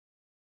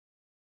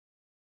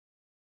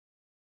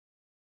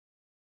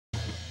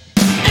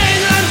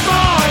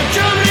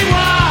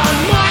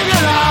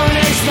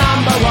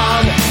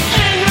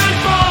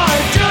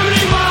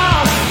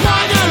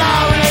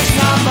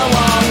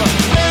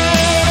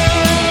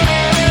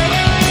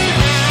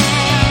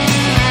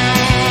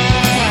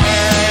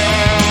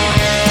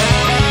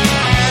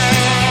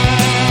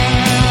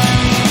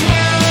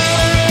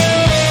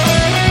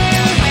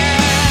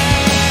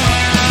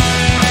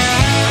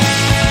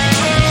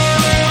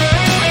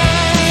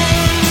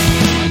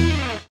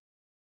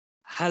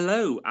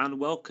Hello and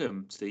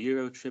welcome to the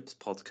Euro Trips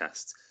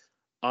podcast.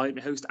 I'm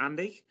your host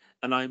Andy,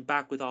 and I'm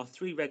back with our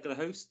three regular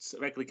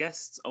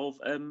guests of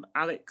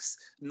Alex,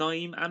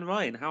 Nayim, and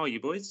Ryan. How are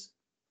you, boys?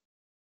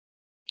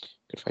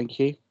 Good, thank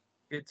you.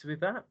 Good to be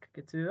back.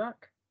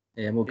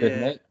 Yeah, I'm all good,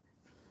 mate.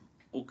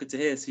 All good to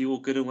hear. So you're all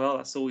good and well.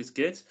 That's always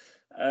good.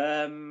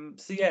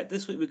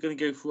 This week we're going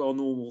to go through our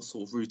normal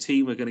sort of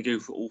routine. We're going to go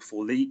through all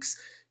four leagues,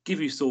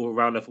 give you sort of a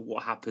roundup of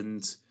what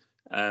happened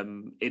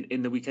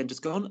in the weekend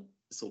just gone,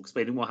 sort of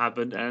explaining what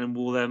happened, and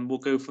we'll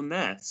go from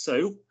there.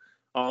 So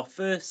our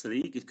first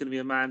league is going to be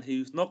a man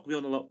who's not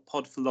going to be on a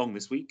pod for long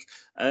this week,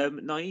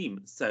 Nayim.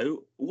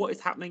 So what is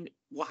happening?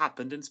 What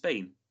happened in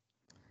Spain?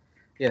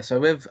 Yeah, so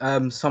with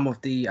some of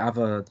the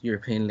other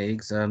European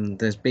leagues,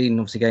 there's been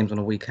obviously games on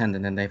the weekend,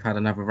 and then they've had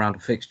another round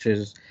of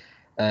fixtures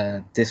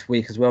this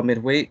week as well,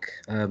 midweek.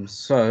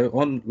 So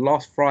on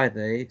last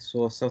Friday,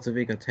 saw Celta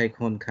Vigo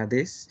take on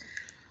Cadiz.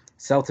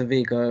 Celta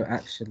Vigo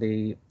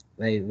actually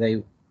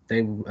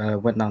they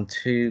went down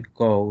 2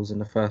 goals in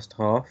the first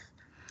half.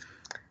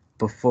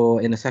 Before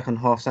in the second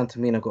half,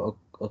 Santamina got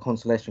a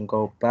consolation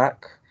goal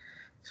back.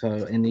 So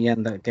in the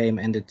end, that game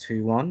ended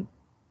 2-1.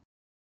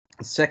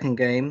 Second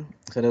game,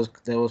 so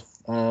there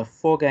was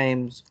 4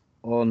 games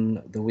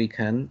on the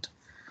weekend,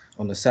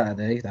 on the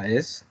Saturday, that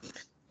is.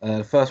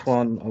 The first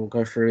one I will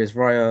go through is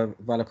Rayo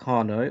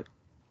Vallecano.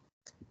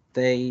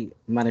 They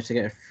managed to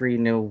get a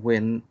 3-0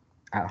 win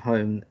at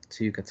home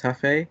to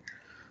Getafe.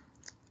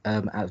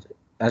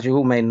 As you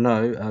all may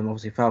know,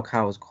 obviously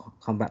Falcao has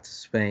come back to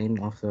Spain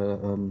after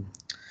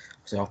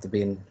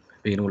being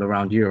all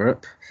around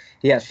Europe.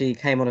 He actually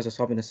came on as a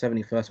sub in the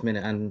 71st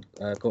minute and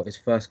got his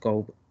first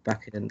goal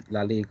back in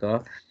La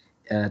Liga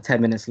 10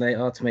 minutes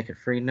later to make it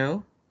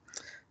 3-0.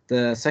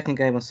 The second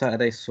game on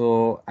Saturday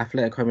saw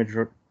Atletico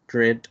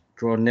Madrid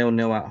draw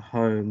 0-0 at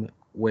home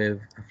with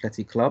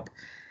Athletic Club.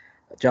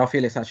 João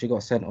Felix actually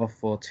got sent off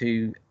for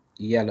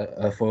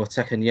a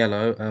second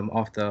yellow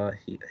after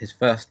his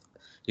first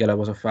yellow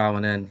was a foul,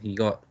 and then he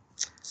got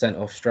sent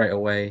off straight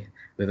away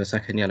with a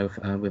second yellow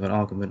with an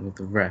argument with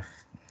the ref.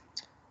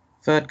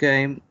 Third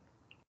game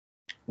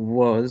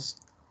was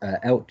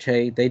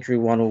Elche. They drew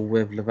 1-1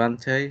 with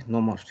Levante.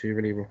 Not much to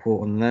really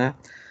report on there.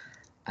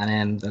 And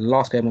then the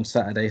last game on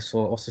Saturday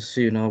saw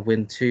Osasuna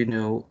win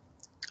 2-0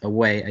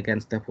 away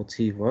against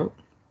Deportivo.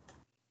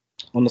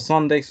 On the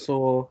Sunday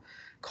saw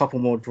a couple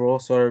more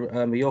draws. So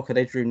Mallorca,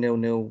 they drew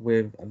 0-0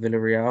 with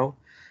Villarreal.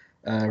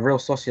 Real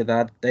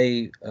Sociedad,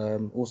 they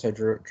also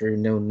drew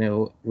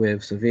 0-0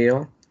 with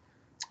Sevilla.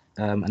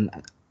 And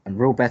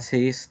Real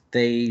Betis,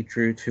 they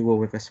drew 2-2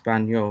 with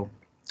Espanyol.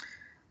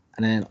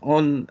 And then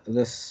on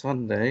the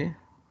Sunday,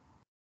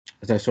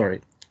 this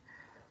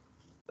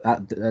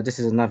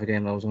is another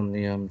game that was on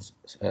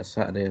the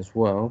Saturday as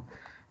well.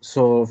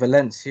 So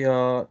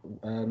Valencia,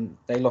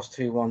 they lost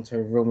 2-1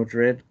 to Real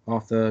Madrid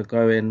after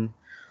going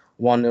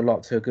 1-0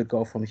 up to a good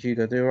goal from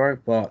Hugo Duro,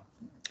 but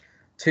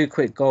 2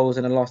 quick goals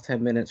in the last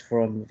 10 minutes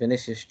from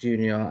Vinicius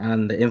Jr.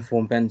 and the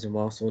informed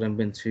Benzema saw them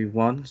win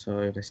 2-1.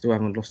 So they still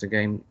haven't lost a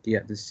game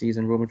yet this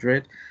season, Real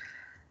Madrid.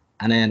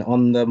 And then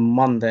on the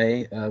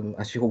Monday,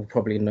 as you all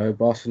probably know,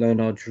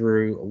 Barcelona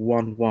drew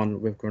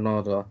 1-1 with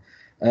Granada.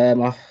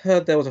 I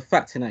heard there was a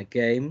fact in that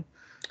game.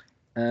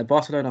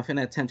 Barcelona, I think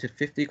they attempted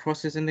 50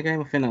 crosses in the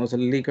game. I think that was a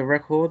Liga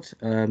record.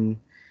 They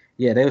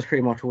was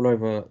pretty much all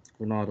over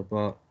Granada,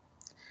 but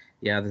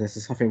yeah,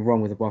 there's something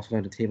wrong with the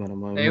Barcelona team at the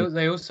moment.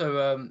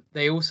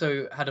 They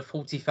also had a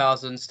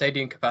 40,000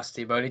 stadium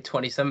capacity, but only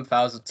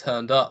 27,000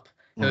 turned up.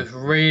 It was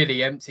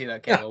really empty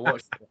that game. I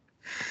watched it.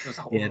 It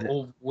was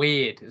all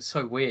weird. It's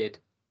so weird.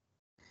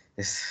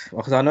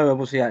 Because I know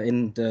obviously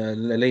in the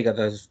Liga,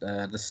 there's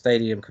the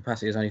stadium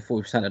capacity is only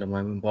 40% at the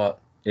moment,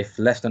 but if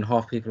less than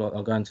half people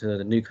are going to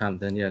the new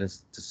camp, then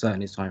there's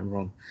certainly something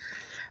wrong.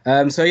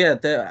 As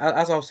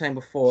I was saying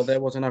before, there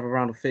was another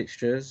round of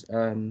fixtures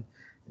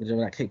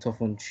that kicked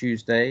off on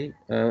Tuesday.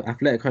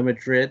 Atletico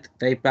Madrid,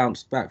 they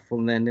bounced back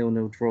from their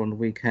 0-0 draw on the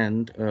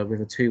weekend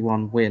with a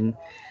 2-1 win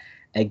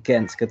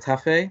against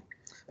Getafe.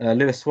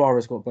 Luis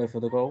Suarez got both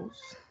of the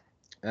goals.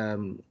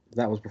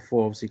 That was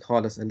before, obviously,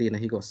 Carlos Alina,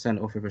 he got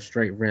sent off with a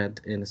straight red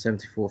in the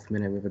 74th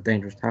minute with a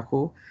dangerous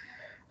tackle.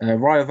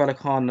 Rayo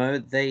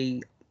Vallecano,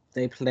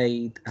 they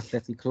played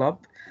Athletic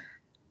Club.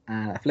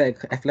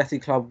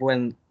 Athletic Club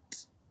went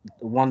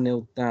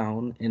 1-0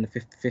 down in the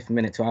 55th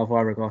minute to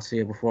Alvaro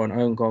Garcia before an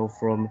own goal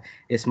from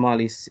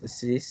Ismaili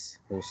Sis,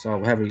 or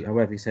so,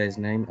 however you say his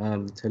name,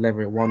 to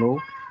level it 1-1.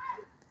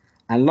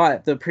 And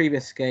like the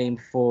previous game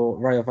for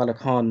Rayo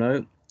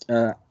Vallecano,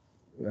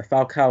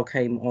 Falcao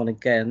came on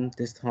again.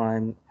 This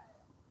time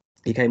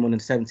he came on in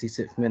the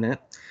 76th minute,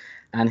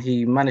 and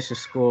he managed to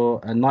score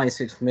a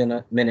 96th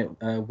minute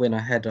winner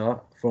header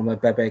from a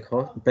Bebe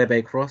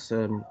cross,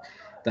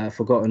 that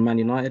forgotten Man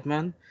United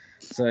man.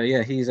 So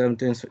yeah, he's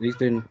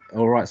doing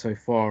all right so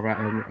far at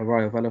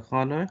Rayo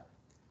Vallecano.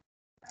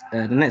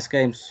 The next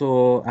game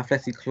saw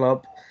Athletic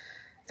Club.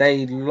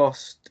 They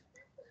lost.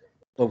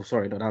 Oh,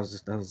 sorry, no, that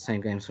was the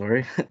same game.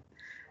 Sorry.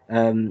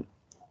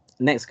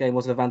 Next game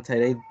was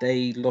Levante.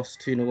 They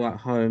lost 2-0 at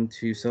home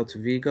to Celta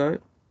Vigo.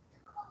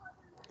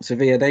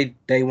 Sevilla,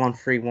 they won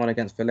 3-1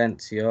 against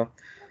Valencia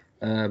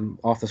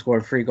after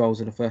scoring 3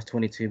 goals in the first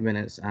 22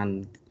 minutes,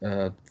 and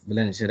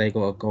Valencia, they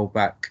got a goal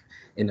back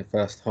in the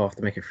first half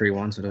to make it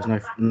 3-1, so there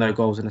was no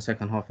goals in the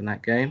second half in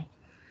that game.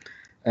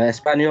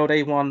 Espanyol,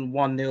 they won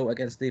 1-0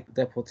 against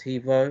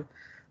Deportivo.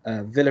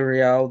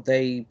 Villarreal,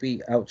 they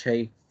beat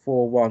Elche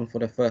 4-1 for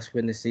the first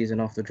win this season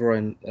after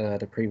drawing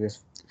the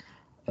previous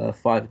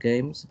 5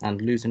 games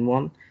and losing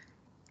 1.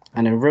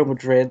 And in Real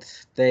Madrid,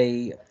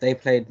 they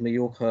played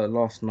Mallorca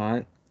last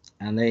night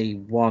and they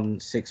won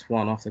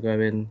 6-1 after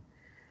going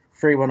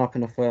 3-1 up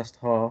in the first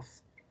half.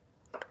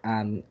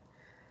 And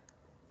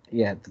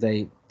yeah,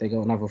 they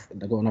got another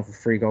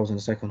 3 goals in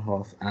the second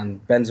half.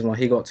 And Benzema,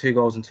 he got 2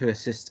 goals and 2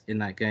 assists in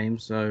that game.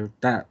 So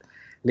that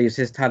leaves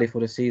his tally for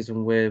the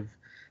season with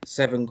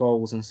 7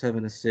 goals and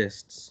 7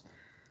 assists.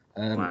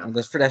 Wow. And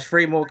there's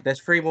 3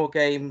 more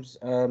games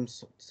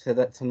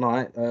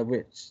tonight,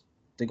 which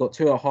they got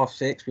 2 at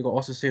 6:30. We got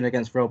Osasuna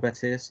against Real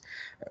Betis,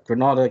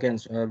 Granada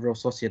against Real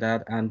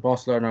Sociedad, and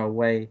Barcelona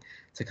away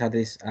to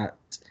Cadiz at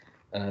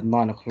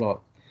 9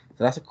 o'clock.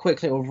 So that's a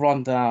quick little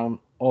rundown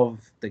of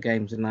the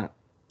games in that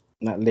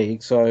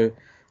league. So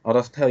I'll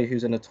just tell you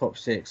who's in the top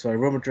 6. So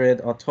Real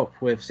Madrid are top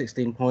with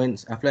 16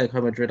 points.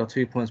 Atletico Madrid are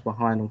 2 points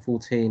behind on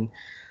 14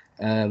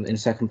 in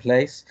second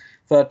place.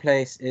 Third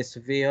place is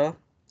Sevilla.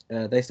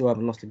 They still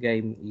haven't lost a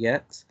game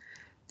yet.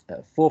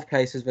 Fourth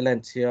place is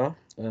Valencia.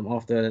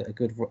 After a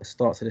good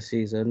start to the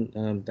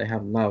season, they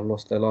have now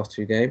lost their last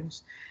 2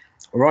 games.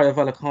 Rayo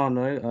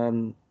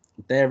Vallecano,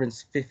 they're in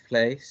 5th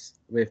place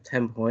with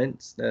 10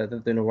 points. They're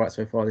doing all right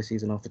so far this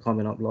season after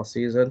coming up last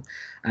season.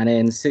 And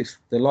in 6th,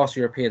 the last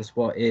European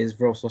spot is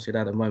Real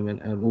Sociedad at the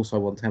moment, also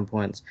won 10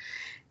 points.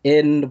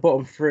 In the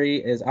bottom 3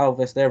 is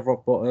Alves. They're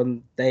rock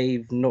bottom.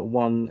 They've not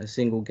won a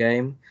single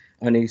game,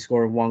 only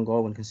scoring 1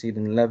 goal and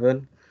conceding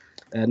 11.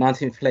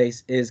 19th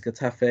place is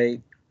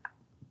Getafe.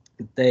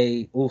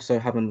 They also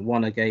haven't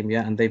won a game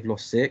yet, and they've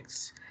lost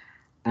 6.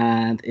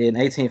 And in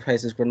 18th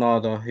place is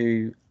Granada,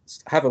 who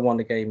haven't won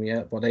a game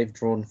yet, but they've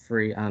drawn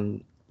 3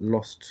 and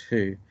lost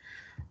 2.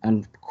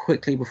 And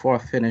quickly, before I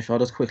finish, I'll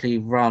just quickly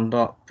round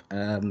up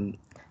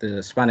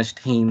the Spanish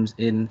teams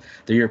in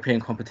the European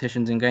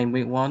competitions in game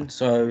week 1.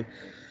 So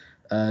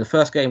the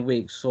first game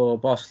week saw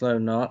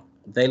Barcelona.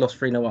 They lost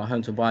 3-0 at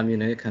home to Bayern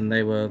Munich, and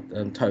they were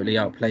totally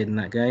outplayed in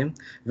that game.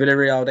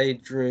 Villarreal, they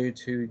drew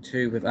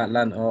 2-2 with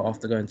Atlanta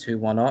after going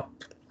 2-1 up.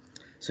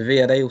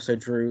 Sevilla, they also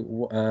drew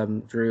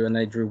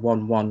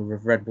 1-1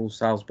 with Red Bull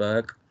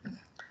Salzburg.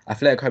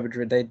 Atletico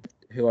Madrid,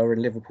 who are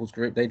in Liverpool's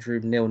group, they drew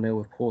 0-0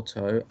 with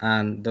Porto.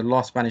 And the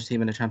last Spanish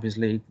team in the Champions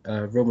League,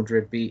 Real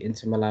Madrid, beat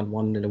Inter Milan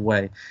 1-0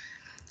 away.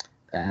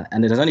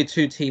 And there's only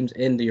 2 teams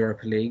in the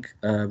Europa League,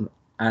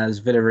 as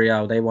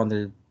Villarreal, they won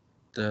the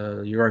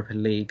Europa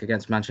League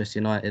against Manchester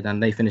United,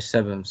 and they finished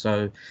 7th.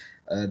 So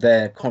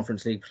their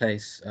Conference League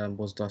place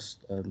was thus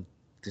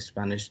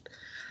disbanded.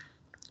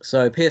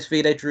 So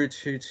PSV, they drew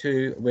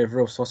 2-2 with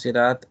Real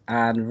Sociedad,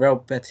 and Real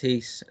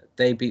Betis,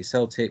 they beat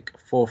Celtic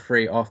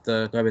 4-3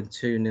 after going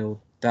 2-0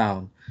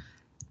 down.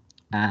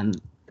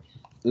 And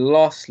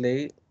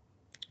lastly,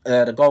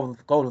 the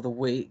goal of the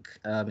week,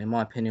 in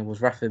my opinion, was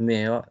Rafa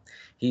Mir.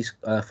 He's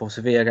for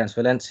Sevilla against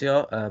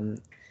Valencia.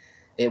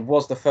 It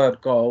was the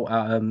 3rd goal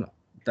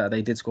that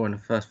they did score in the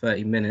first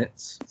 30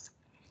 minutes.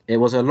 It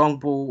was a long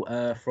ball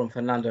from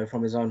Fernando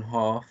from his own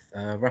half.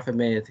 Rafa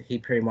Mir, he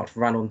pretty much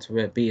ran onto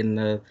it, beating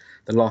the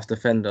last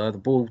defender. The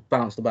ball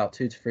bounced about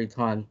 2 to 3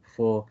 times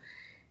before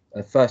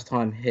a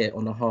first-time hit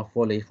on a half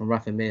volley from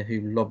Rafa Mir,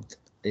 who lobbed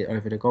it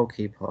over the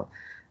goalkeeper.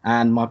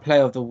 And my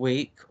player of the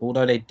week,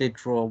 although they did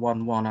draw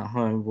 1-1 at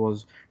home,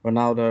 was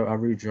Ronaldo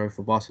Araujo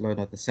for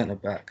Barcelona, the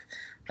centre-back.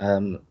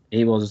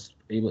 He was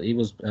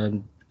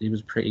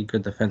pretty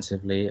good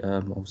defensively.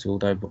 Obviously,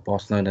 although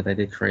Barcelona, they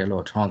did create a lot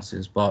of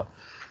chances. But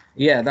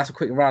yeah, that's a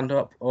quick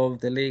roundup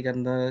of the league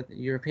and the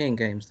European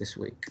games this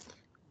week.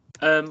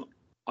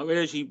 I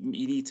realize you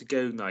need to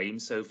go, Nayim,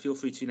 so feel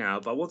free to now.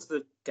 But I wanted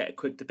to get a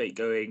quick debate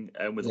going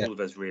with all of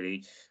us,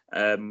 really.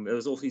 There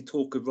was also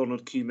talk of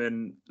Ronald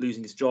Koeman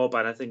losing his job,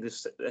 and I think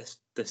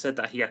they said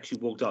that he actually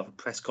walked out of a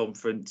press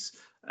conference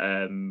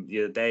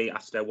the other day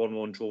after their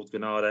 1-1 draw with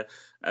Granada.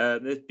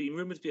 There's been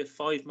rumoured to be a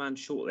 5-man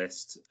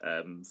shortlist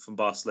from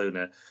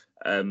Barcelona.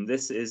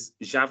 This is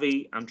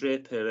Xavi, Andrea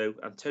Pirlo,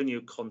 Antonio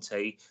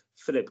Conte,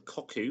 Philip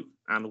Cocu,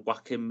 and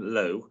Joachim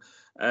Low.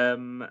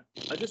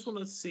 I just want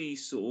to see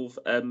sort of.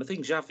 I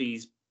think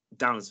Xavi's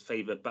down as a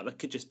favourite, but that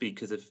could just be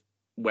because of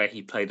where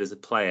he played as a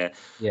player.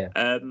 Yeah.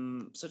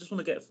 So I just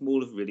want to get from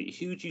all of really.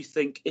 Who do you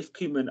think, if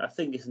Koeman, I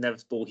think it's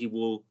inevitable he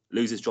will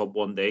lose his job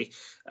one day.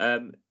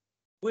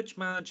 Which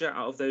manager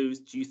out of those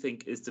do you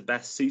think is the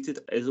best suited?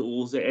 Is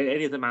there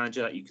any other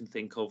manager that you can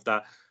think of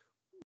that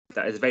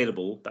is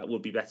available that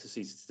would be better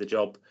suited to the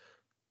job?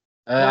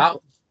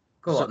 Go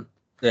on.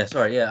 Yeah,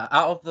 sorry. Yeah,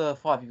 out of the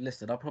 5 you've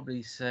listed, I'd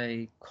probably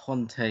say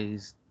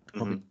Conte's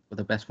probably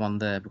the best one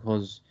there,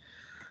 because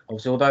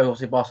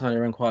obviously Barcelona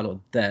are in quite a lot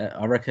of debt.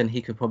 I reckon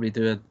he could probably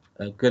do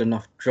a good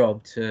enough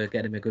job to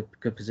get him a good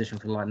position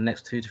for like the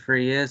next 2 to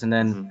 3 years, and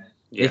then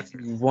if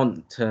you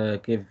want to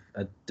give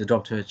the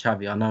job to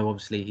Xavi, I know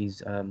obviously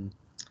he's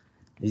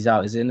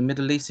out. Is it in the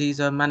Middle East he's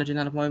managing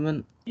at the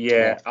moment?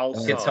 Yeah,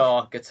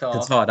 Guitar.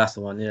 Qatar, that's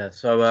the one. Yeah.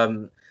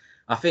 So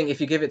I think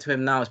if you give it to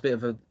him now,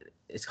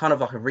 it's kind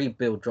of like a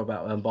rebuild job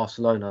at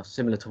Barcelona,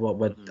 similar to what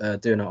we're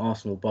doing at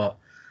Arsenal. But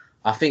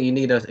I think you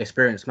need an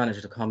experienced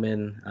manager to come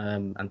in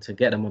and to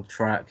get them on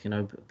track. You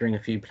know, bring a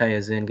few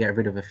players in, get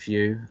rid of a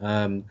few,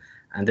 and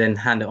then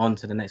hand it on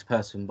to the next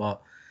person.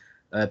 But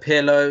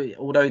Pirlo,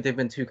 although they've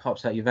been 2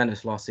 cups at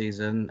Juventus last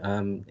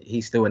season,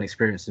 he's still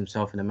inexperienced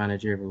himself in the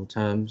managerial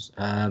terms.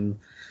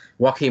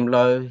 Joachim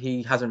Low,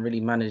 he hasn't really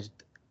managed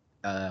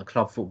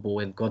club football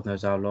in God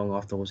knows how long.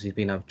 Afterwards, he's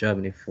been out of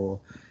Germany for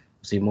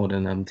obviously more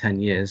than 10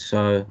 years.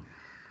 So,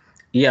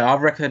 yeah, I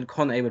reckon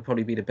Conte would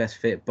probably be the best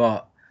fit.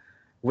 But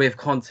with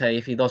Conte,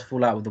 if he does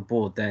fall out with the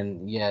board,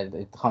 then yeah,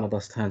 it kind of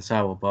does turn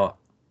sour. But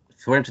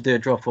for him to do a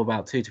job for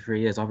about 2 to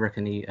 3 years, I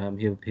reckon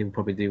he'll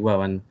probably do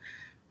well. And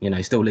you know,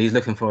 he's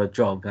looking for a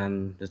job,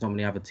 and there's not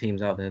many other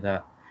teams out there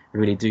that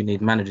really do need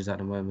managers at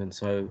the moment.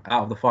 So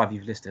out of the 5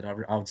 you've listed, I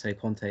would say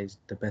Conte is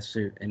the best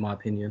suit in my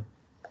opinion.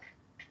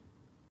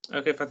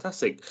 Okay,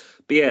 fantastic.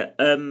 But yeah,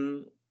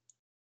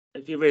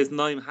 if you realize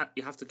Nayim,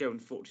 you have to go,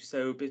 unfortunately.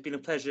 So it's been a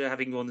pleasure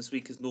having you on this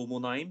week as normal,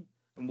 Nayim.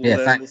 And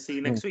we'll see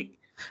you next week.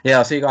 Yeah,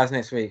 I'll see you guys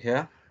next week,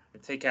 yeah?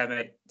 Take care,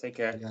 mate. Take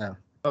care. Yeah.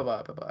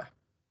 Bye-bye.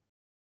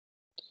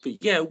 But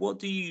yeah, what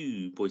do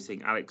you boys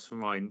think, Alex from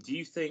Ryan? Do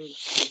you think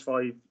the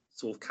 5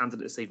 sort of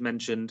candidates they've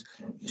mentioned,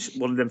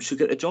 one of them should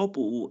get a job,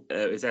 or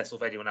is there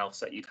sort of anyone else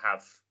that you'd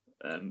have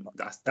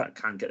that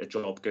can get a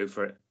job? Go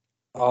for it.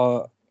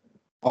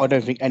 I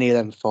don't think any of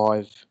them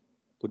 5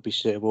 would be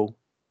suitable,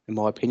 in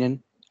my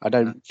opinion. I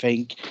don't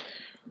think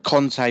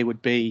Conte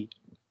would be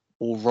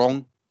all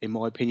wrong, in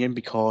my opinion,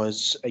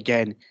 because,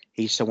 again,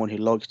 he's someone who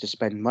likes to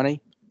spend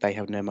money. They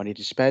have no money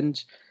to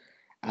spend.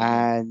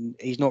 And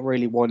he's not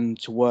really one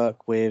to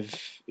work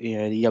with, you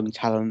know, the young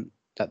talent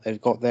that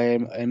they've got there,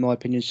 in my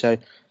opinion. So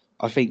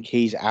I think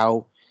he's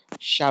out.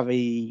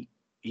 Xavi,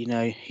 you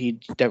know, he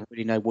don't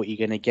really know what you're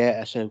going to get.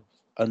 That's an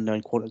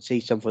unknown quantity,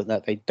 something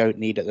that they don't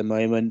need at the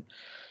moment.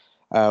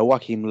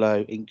 Joachim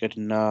Low ain't good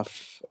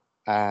enough.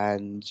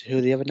 And who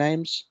are the other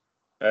names?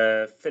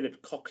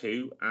 Philip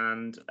Cocu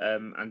and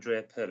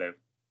Andrea Pirlo.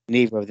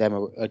 Neither of them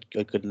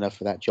are good enough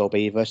for that job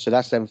either. So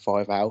that's them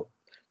 5 out.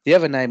 The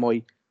other name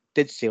I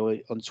did see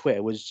on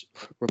Twitter was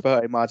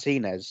Roberto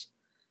Martinez.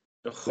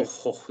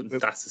 Oh,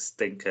 that's a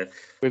stinker.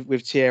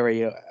 With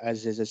Thierry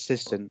as his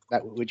assistant,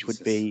 which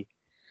would be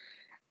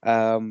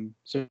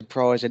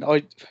surprising.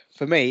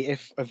 For me,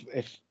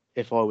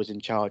 if I was in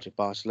charge of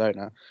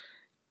Barcelona,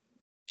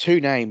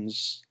 2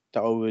 names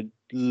that I would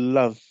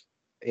love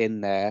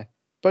in there,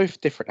 both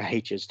different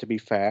ages, to be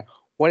fair.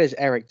 One is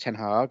Erik ten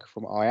Hag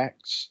from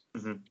Ajax,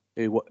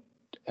 who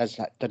has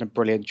done a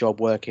brilliant job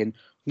working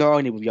not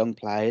only with young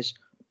players,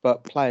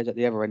 but players at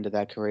the other end of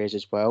their careers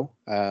as well.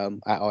 At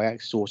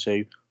Ajax,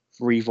 also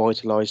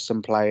revitalised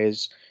some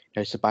players. You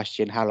know,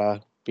 Sebastian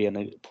Haller being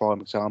a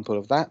prime example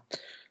of that.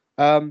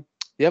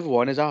 The other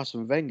one is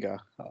Arsene Wenger.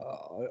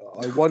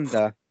 I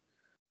wonder.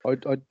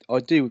 I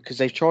do, because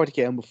they've tried to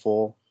get him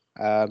before.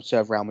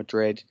 Serve Real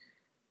Madrid.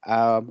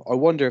 I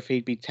wonder if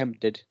he'd be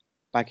tempted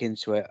back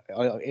into it.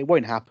 It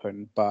won't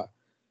happen, but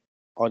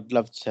I'd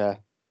love to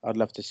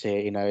see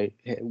it. You know,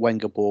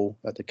 Wenger ball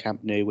at the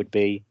Camp Nou would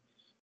be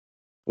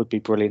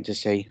brilliant to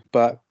see.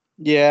 But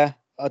yeah,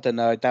 I don't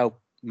know. They'll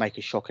make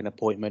a shocking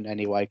appointment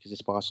anyway because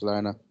it's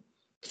Barcelona.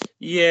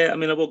 Yeah, I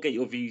mean, I will get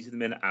your views in a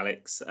minute,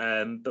 Alex.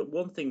 But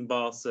one thing,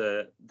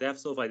 Barca, they have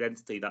sort of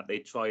identity that they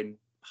try and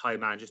hire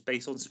managers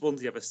based on.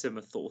 Swansea have a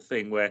similar sort of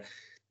thing where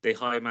they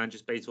hire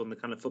managers based on the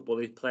kind of football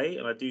they play.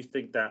 And I do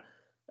think that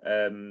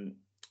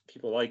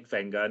people like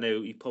Wenger, I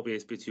know he probably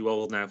is a bit too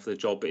old now for the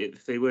job, but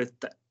if they were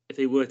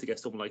to get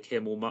someone like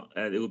him,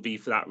 it would be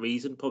for that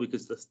reason, probably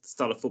because the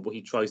style of football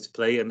he tries to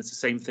play. And it's the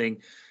same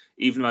thing,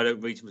 even though I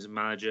don't rate him as a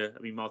manager. I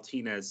mean,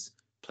 Martinez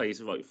plays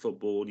the right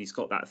football, and he's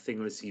got that thing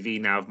on the CV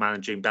now of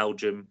managing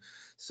Belgium.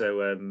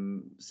 So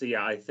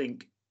yeah, I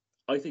think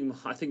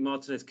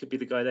Martinez could be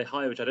the guy they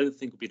hire, which I don't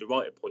think would be the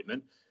right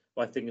appointment.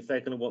 But I think if they're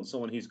going to want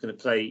someone who's going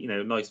to play, you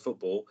know, nice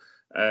football,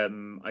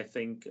 I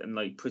think, and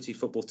like pretty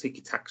football,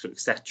 tiki-taka,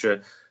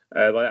 etc.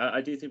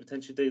 I do think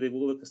potentially they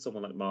will look at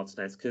someone like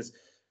Martinez, because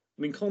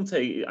I mean,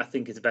 Conte, I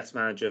think, is the best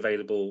manager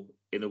available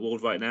in the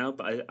world right now.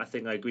 But I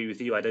think I agree with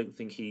you. I don't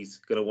think he's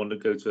going to want to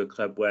go to a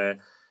club where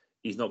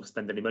he's not going to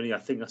spend any money. I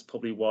think that's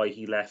probably why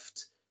he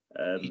left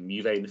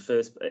Juve in the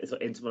first,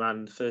 Inter Milan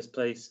in the first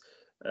place.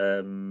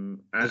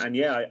 And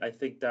yeah, I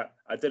think that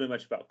I don't know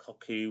much about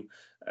Cocu.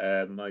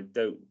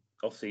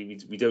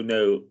 We don't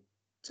know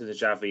to the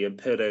Xavi, and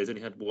Pirlo's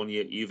only had 1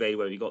 year at Juve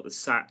where he got the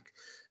sack.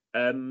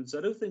 So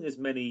I don't think there's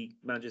many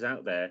managers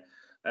out there.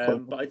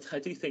 But I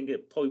do think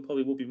it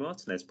probably will be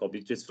Martinez,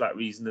 probably just for that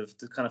reason of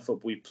the kind of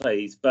football he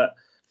plays. But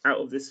out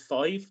of this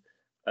 5,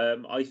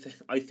 I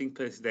think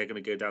personally they're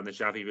going to go down the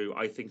Xavi route.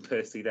 I think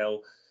personally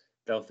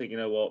they'll think, you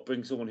know what,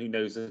 bring someone who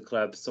knows the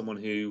club, someone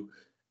who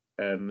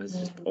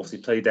has obviously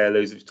played there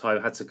loads of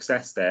time, had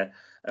success there,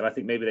 And I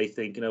think maybe they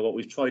think, you know what,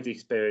 we've tried the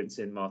experience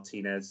in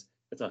Martinez,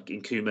 it's like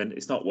in Koeman,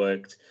 it's not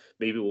worked.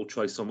 Maybe we'll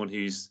try someone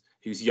who's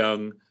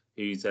young,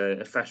 who's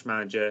a fresh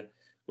manager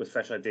with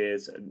fresh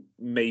ideas, and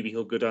maybe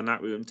he'll go down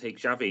that route and take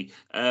Xavi.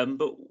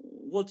 But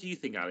what do you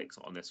think, Alex,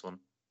 on this one?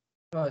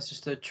 Well, it's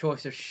just a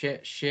choice of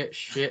shit,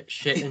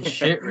 and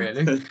shit,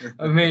 really.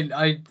 I mean,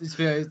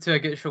 to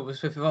get short with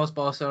Swift, if I was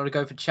Barcelona, I'd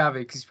go for Xavi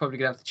because he's probably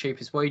gonna have the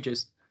cheapest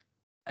wages.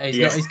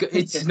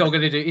 He's not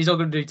going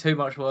to do too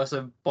much worse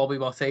than Bobby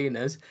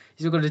Martinez.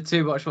 He's not going to do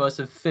too much worse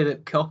than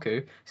Philip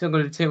Cocu. He's not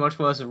going to do too much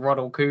worse than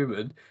Ronald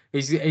Koeman.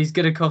 He's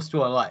going to cost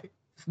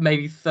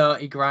maybe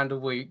 30 grand a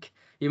week.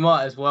 You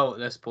might as well at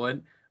this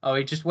point. I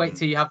mean, just wait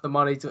till you have the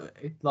money to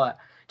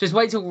just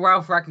wait till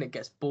Ralph Ragnick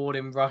gets bored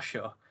in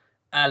Russia,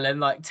 and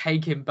then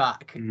take him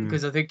back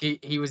because I think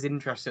he was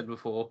interested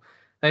before.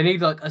 They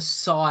need a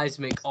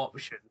seismic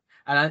option,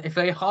 and if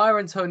they hire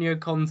Antonio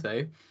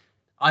Conte,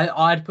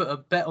 I'd put a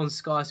bet on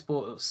Sky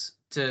Sports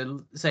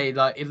to say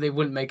if they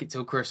wouldn't make it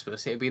till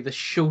Christmas, it'd be the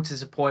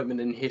shortest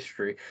appointment in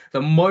history.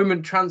 The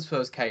moment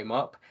transfers came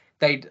up,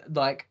 they'd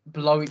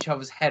blow each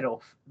other's head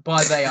off.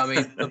 By they, I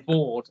mean the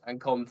board and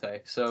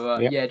Conte. So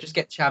just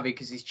get Xavi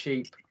because he's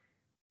cheap.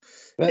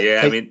 But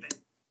I mean,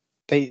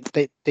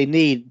 they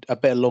need a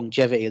bit of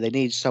longevity. They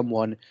need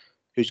someone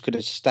who's going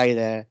to stay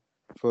there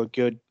for a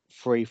good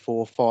 3,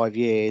 4, 5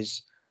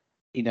 years.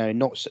 You know,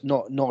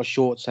 not a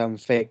short-term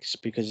fix,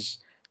 because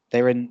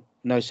there ain't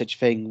no such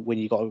thing when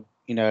you got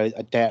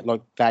a debt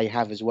like they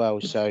have as well.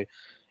 So,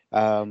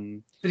 but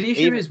the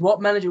issue is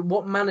what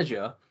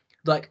manager?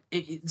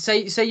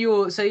 Say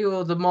you're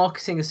the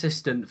marketing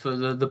assistant for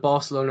the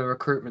Barcelona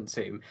recruitment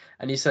team,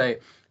 and you say,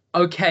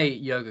 okay,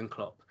 Jurgen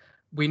Klopp,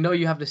 we know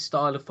you have this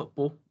style of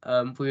football.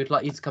 We would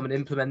like you to come and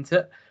implement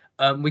it.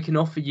 We can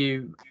offer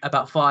you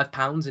about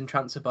 £5 in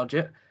transfer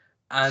budget,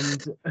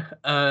 and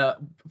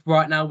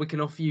right now we can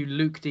offer you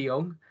Luke De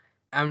Jong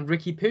and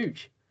Ricky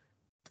Puig.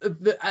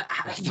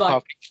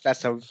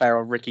 That's unfair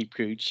on Ricky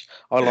Puig.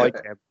 I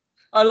like him.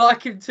 I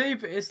like him too,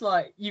 but it's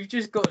you've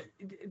just got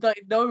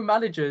no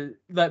manager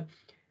the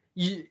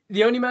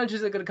only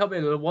managers that are going to come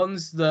in are the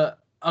ones that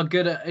are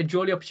going to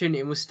enjoy the opportunity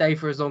and will stay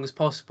for as long as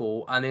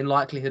possible, and in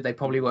likelihood they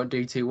probably won't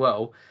do too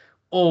well,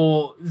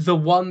 or the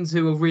ones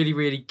who are really,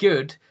 really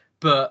good,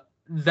 but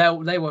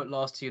they won't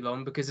last too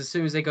long because as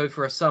soon as they go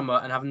for a summer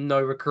and have no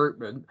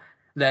recruitment,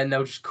 then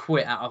they'll just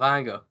quit out of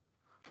anger.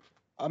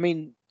 I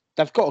mean,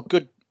 they've got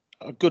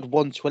a good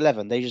 1 to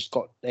 11.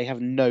 They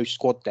have no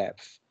squad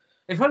depth.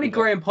 If only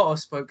Graham Potter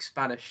spoke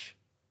Spanish.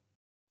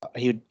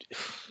 He would,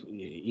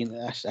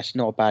 that's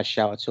not a bad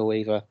shout at all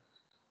either.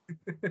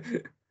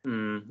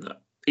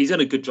 He's done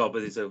a good job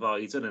with it so far.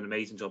 He's done an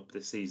amazing job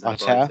this season.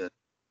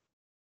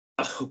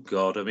 Oh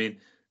God, I mean,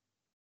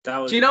 that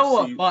was. Do you know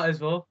what? Might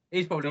as well.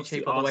 He's probably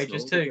cheap on the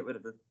wages too. Get rid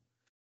of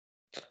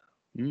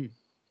him.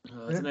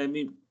 I don't know. I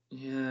mean,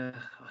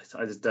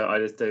 I just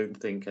don't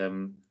think.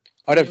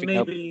 I don't think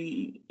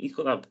maybe he's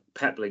got that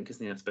pep link,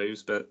 isn't he? I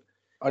suppose, but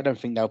I don't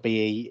think they'll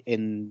be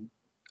in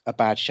a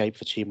bad shape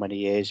for too many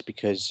years,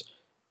 because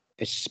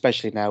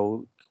especially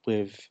now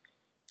with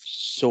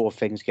sort of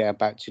things getting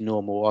back to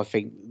normal, I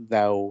think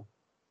they'll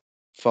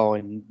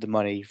find the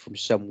money from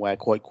somewhere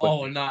quite quickly.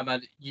 Oh no,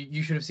 man!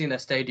 You should have seen their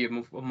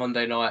stadium on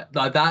Monday night.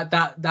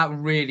 That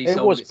really.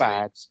 It was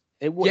bad.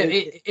 It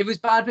was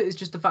bad, but it's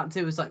just the fact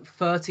it was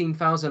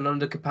 13,000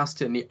 under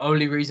capacity, and the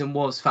only reason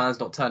was fans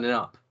not turning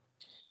up.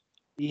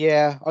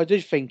 Yeah, I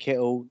do think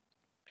it'll.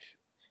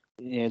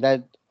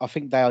 I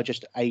think they are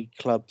just a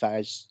club that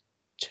is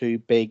too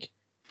big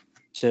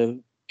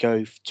to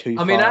go too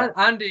far. I mean,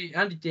 Andy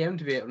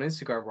DM'd me on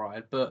Instagram,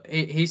 right? But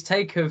his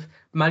take of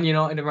Man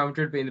United and Real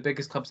Madrid being the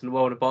biggest clubs in the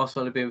world and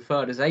Barcelona being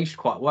third has aged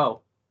quite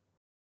well.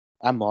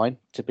 And mine,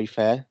 to be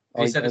fair.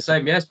 He said the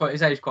same, yes, but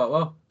it's aged quite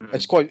well.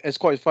 It's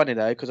quite funny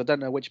though, because I don't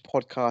know which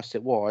podcast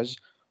it was.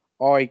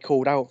 I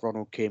called out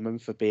Ronald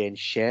Koeman for being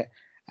shit,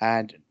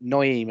 and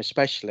Nayim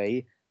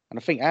especially, and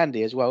I think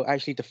Andy as well,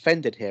 actually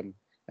defended him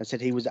and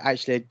said he was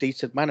actually a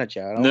decent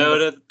manager.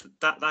 No,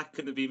 that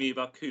couldn't be me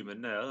about Koeman.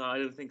 No, I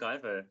don't think I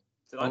ever.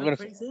 Did I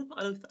praise him?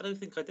 I don't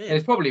think I did.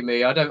 It's probably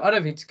me. I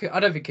don't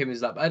think Kim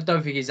is that bad. I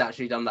don't think he's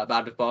actually done that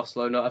bad with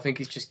Barcelona. I think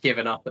he's just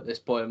given up at this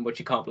point, which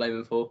you can't blame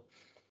him for.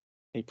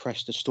 He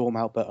pressed the storm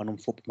out button on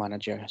Football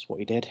Manager. That's what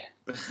he did.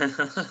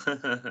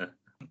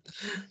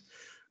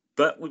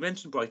 But we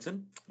mentioned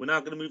Brighton. We're now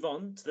going to move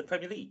on to the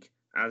Premier League,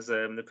 as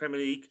the Premier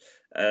League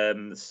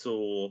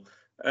saw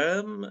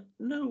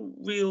no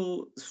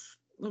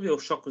real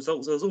shock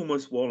results. There was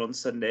almost one on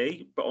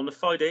Sunday, but on the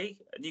Friday,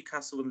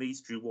 Newcastle and Leeds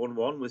drew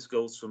 1-1 with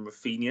goals from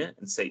Rafinha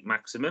and St.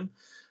 Maximin.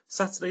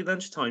 Saturday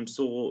lunchtime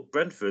saw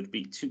Brentford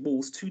beat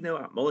Wolves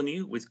 2-0 at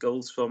Molineux with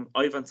goals from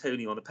Ivan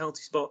Toney on a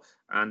penalty spot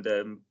and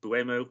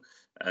Buemo.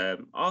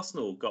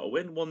 Arsenal got a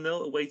win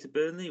 1-0 away to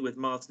Burnley with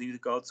Martin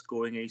Odegaard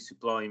scoring a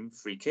sublime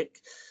free kick.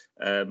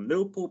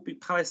 Liverpool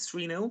beat Palace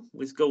 3-0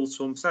 with goals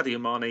from Sadio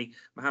Mane,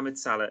 Mohamed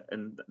Salah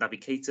and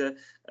Naby Keita.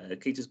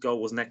 Keita's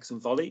goal was an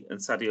excellent volley and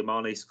Sadio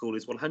Mane scored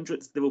his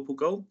 100th Liverpool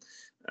goal.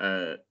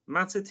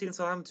 Man City and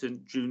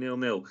Southampton drew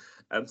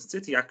 0-0.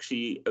 City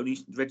actually only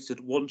registered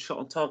one shot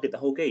on target the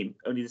whole game.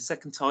 Only the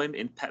second time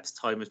in Pep's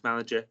time as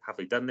manager have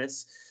they done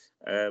this.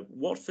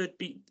 Watford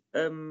beat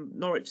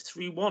Norwich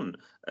 3-1.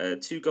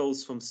 2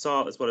 goals from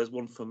Sarr as well as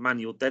one from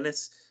Manuel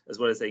Dennis, as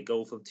well as a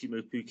goal from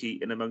Timo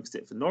Pukki in amongst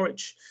it for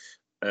Norwich.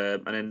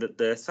 And then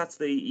the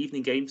Saturday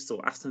evening game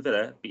saw Aston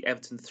Villa beat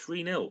Everton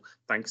 3-0,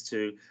 thanks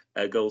to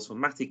goals from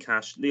Matty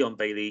Cash, Leon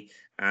Bailey,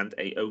 and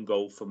a own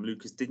goal from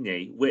Lucas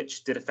Digne,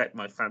 which did affect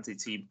my fantasy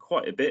team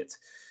quite a bit.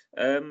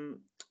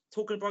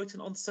 Talking of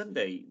Brighton on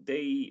Sunday,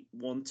 they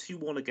won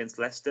 2-1 against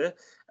Leicester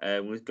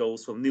with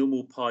goals from Neil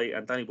Maupay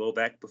and Danny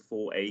Welbeck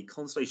before a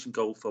consolation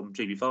goal from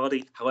Jamie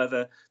Vardy.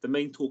 However, the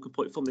main talking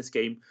point from this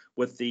game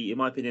was the, in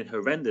my opinion,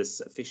 horrendous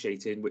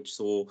officiating, which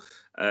saw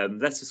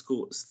Leicester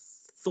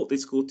thought they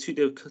scored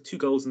two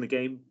goals in the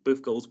game.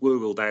 Both goals were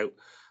ruled out,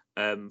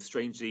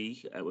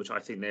 strangely, which I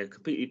think they're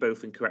completely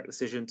both incorrect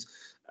decisions.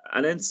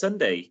 And then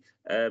Sunday,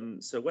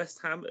 so West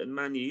Ham and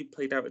Man U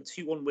played out a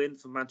 2-1 win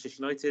for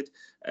Manchester United.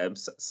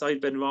 Said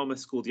Benrahma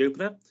scored the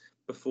opener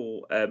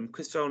before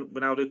Cristiano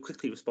Ronaldo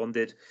quickly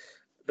responded.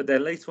 But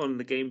then later on in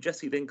the game,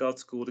 Jesse Lingard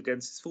scored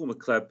against his former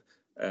club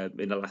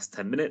in the last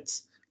 10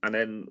 minutes. And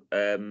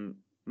then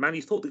Man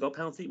U thought they got a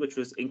penalty, which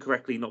was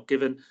incorrectly not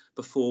given,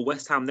 before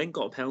West Ham then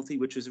got a penalty,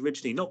 which was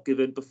originally not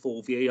given,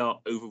 before VAR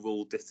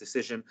overruled this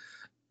decision.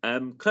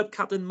 Club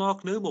captain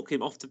Mark Noble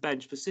came off the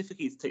bench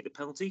specifically to take the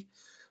penalty,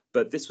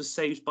 but this was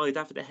saved by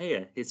David De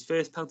Gea, his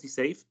first penalty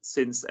save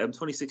since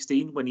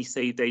 2016, when he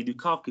saved a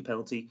Lukaku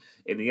penalty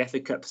in the FA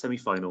Cup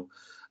semi-final.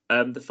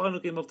 The final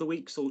game of the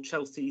week saw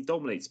Chelsea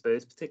dominate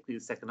Spurs, particularly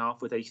the second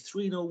half, with a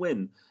 3-0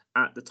 win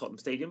at the Tottenham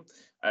Stadium.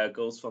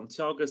 Goals from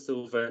Thiago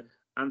Silva,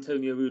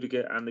 Antonio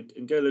Rudiger and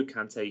N'Golo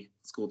Kante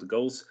scored the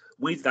goals.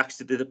 We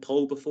actually did a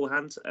poll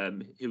beforehand,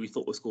 who we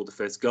thought would score the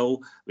first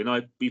goal.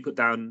 We put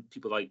down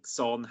people like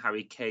Son,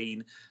 Harry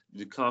Kane,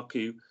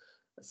 Lukaku.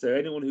 So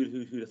anyone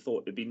who'd have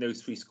thought there'd be no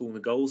 3 scoring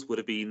the goals would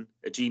have been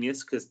a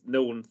genius, because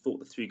no one thought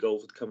the 3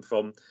 goals would come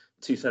from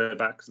 2 centre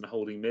backs and a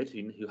holding mid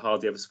who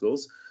hardly ever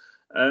scores.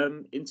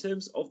 In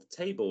terms of the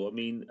table, I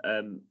mean,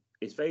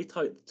 it's very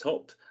tight at the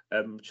top.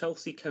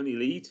 Chelsea currently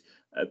lead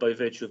by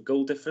virtue of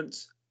goal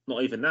difference.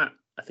 Not even that.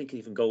 I think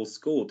even goals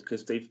scored,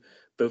 because they've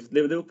both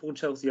Liverpool and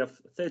Chelsea have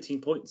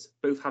 13 points,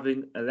 both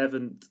having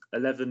 11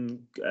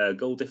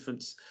 goal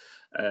difference.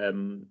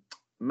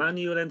 Man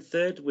U then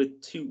third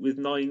with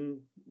 9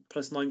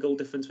 plus 9 goal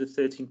difference with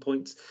 13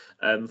 points.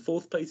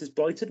 Fourth place is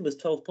Brighton with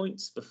 12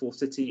 points, before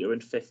City are in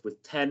fifth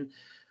with 10.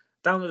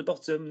 Down at the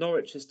bottom,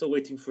 Norwich is still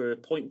waiting for a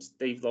point.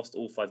 They've lost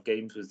all 5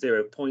 games with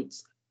 0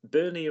 points.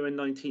 Burnley are in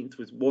 19th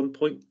with 1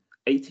 point.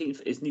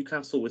 18th is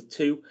Newcastle with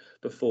 2,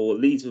 before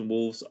Leeds and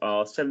Wolves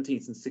are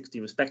 17th and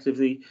 16th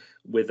respectively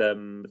with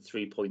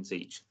 3 points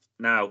each.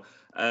 Now,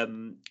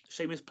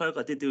 shameless plug,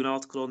 I did do an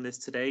article on this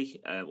today,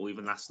 or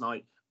even last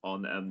night,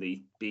 on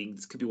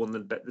this could be one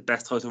of the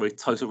best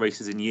title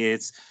races in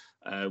years,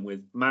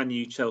 with Man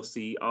U,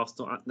 Chelsea,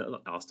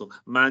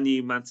 Man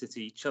U, Man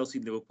City, Chelsea,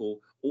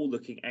 Liverpool, all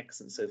looking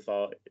excellent so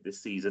far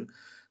this season.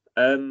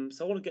 So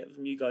I want to get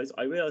from you guys.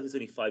 I realise there's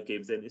only 5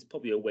 games in. It's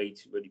probably a way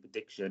too early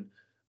prediction,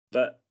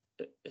 but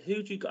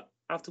who do you got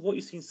after what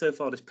you've seen so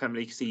far this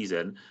Premier League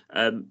season?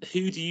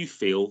 Who do you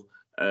feel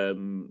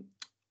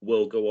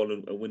will go on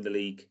and win the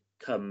league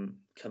come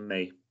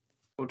May?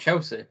 Well,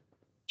 Chelsea.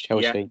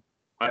 Chelsea. Yeah,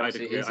 I'd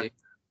agree.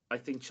 I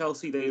think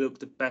Chelsea, they look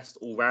the best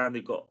all round.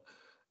 They've got,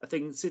 I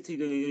think City,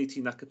 the only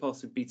team that could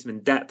possibly beat them in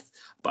depth,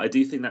 but I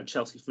do think that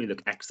Chelsea for me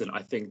look excellent.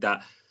 I think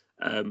that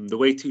the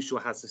way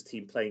Tuchel has this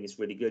team playing is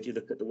really good. You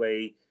look at the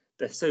way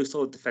they're so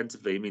solid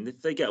defensively. I mean,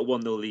 if they get a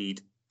 1-0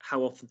 lead,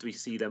 how often do we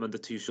see them under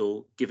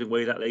Tuchel giving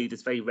away that lead?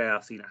 It's very rare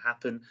I've seen it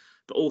happen.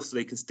 But also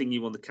they can sting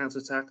you on the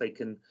counter-attack. They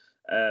can.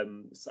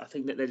 So I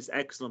think that they're just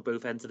excellent on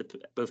both ends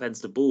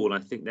of the ball,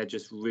 and I think they're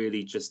just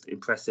really just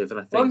impressive. And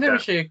I think one thing we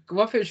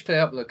should clear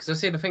up, look, because I've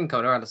seen a thing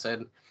going around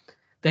saying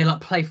they like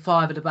play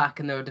 5 at the back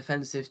and they're a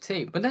defensive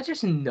team, but they're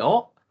just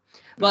not.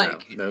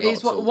 Like, no,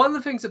 it's one of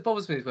the things that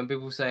bothers me is when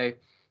people say,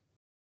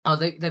 oh,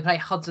 they play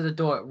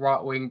Hudson-Odoi at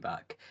right wing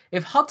back.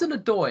 If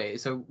Hudson-Odoi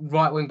is a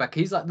right wing back,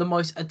 he's like the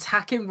most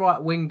attacking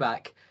right wing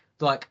back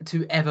like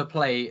to ever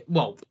play.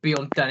 Well,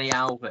 beyond Dani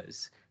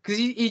Alves, because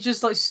he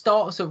just like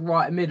starts at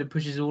right mid and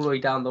pushes all the way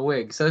down the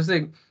wing. So I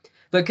think,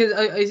 because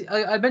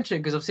I mentioned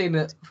it because I've seen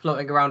it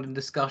floating around in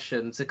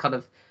discussion to kind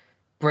of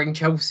bring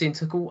Chelsea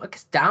into, I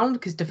guess, down,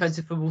 because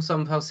defensive football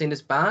somehow seen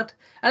as bad,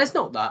 and it's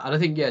not that. And I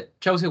think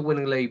Chelsea are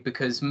winning the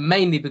league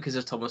mainly because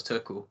of Thomas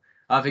Tuchel.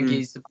 I think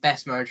he's the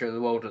best manager in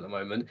the world at the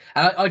moment.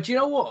 And do you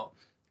know what?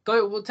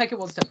 We'll take it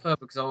one step further,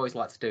 because I always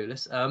like to do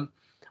this.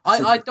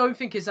 I don't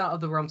think it's out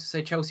of the realm to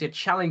say Chelsea are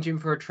challenging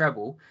for a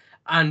treble,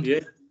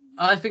 and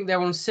I think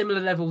they're on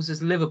similar levels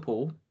as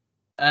Liverpool.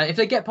 If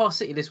they get past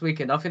City this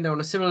weekend, I think they're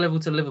on a similar level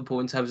to Liverpool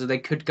in terms of they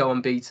could go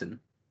unbeaten.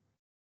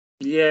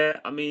 Yeah,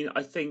 I mean,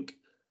 I think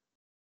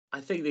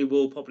they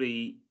will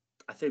probably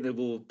I think they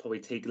will probably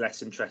take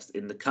less interest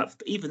in the cup.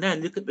 But even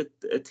then, look at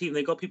the team.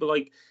 They got people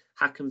like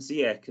Hakim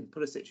Ziyech and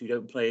Pulisic who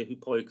don't play, who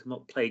probably come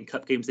up playing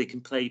cup games. They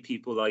can play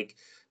people like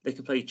they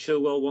can play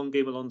Chilwell one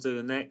game, Alonso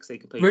the next. They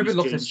can play. Ruben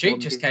Loftus-Cheek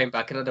just came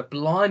back and had a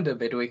blinder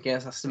midweek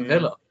against Aston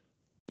Villa.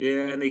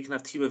 Yeah, and they can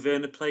have Timo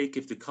Werner play,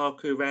 give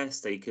Lukaku a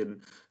rest. They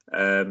can.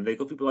 They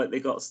got people like they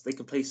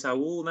can play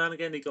Saul now and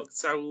again. They got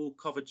Saul,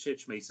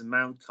 Kovacic, Mason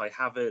Mount, Kai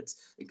Havertz.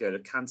 They go to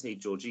Kante,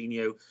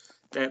 Jorginho.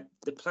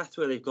 The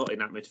plethora they've got in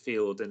that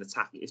midfield and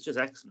attack is just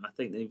excellent. I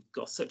think they've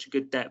got such a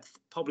good depth,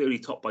 probably only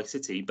topped by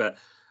City, but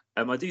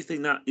I do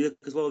think that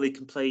as well they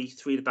can play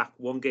 3 at the back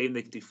one game,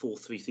 they can do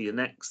 4-3-3 the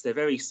next. They're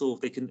very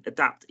they can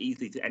adapt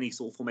easily to any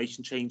sort of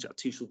formation change that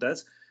Tuchel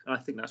does, and I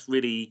think that's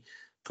really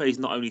praise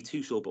not only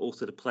Tuchel but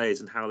also the players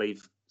and how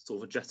they've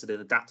sort of adjusted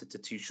and adapted to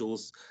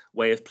Tuchel's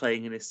way of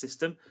playing in his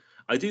system.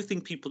 I do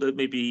think people that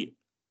maybe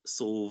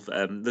sort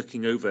of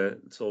looking over,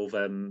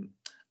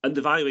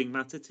 undervaluing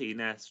Man City in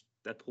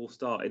their poor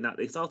start, in that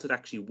they started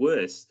actually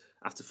worse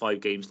after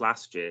 5 games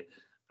last year.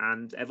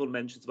 And everyone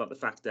mentions about the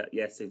fact that,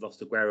 yes, they've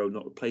lost Aguero,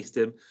 not replaced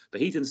him,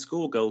 but he didn't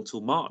score a goal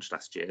until March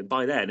last year. And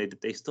by then, they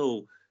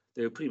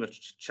were pretty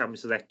much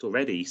Champions Select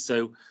already.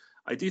 So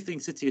I do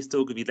think City is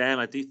still going to be there.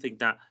 And I do think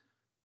that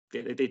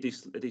they do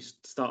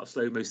start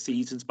slow most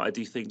seasons, but I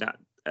do think that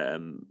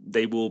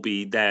they will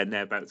be there and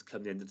thereabouts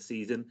come the end of the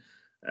season.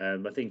 I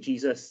think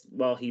Jesus,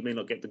 well, he may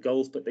not get the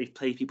goals, but they've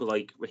played people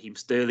like Raheem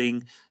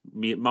Sterling,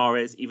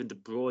 Mahrez, even De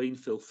Bruyne,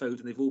 Phil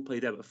Foden. They've all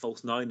played out at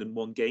false 9 and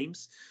won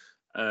games.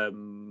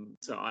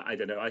 So I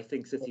don't know. I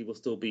think City will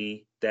still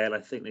be there. And I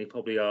think they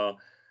probably are.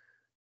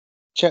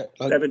 Them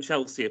and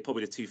Chelsea are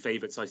probably the 2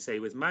 favourites, I say.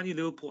 With Man U,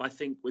 Liverpool, I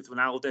think with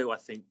Ronaldo, I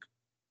think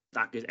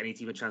that gives any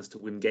team a chance to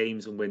win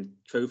games and win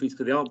trophies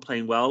because they aren't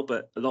playing well,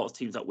 but a lot of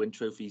teams that win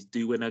trophies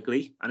do win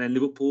ugly. And then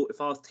Liverpool, if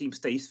our team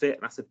stays fit,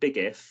 and that's a big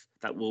if,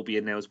 that will be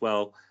in there as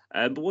well.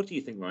 But what do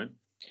you think, Ryan?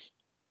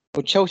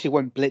 Well, Chelsea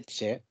won't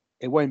blitz it.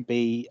 It won't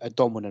be a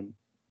dominant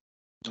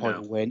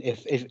title win.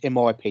 If in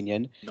my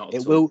opinion,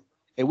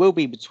 it will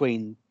be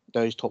between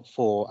those top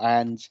 4.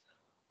 And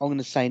I'm going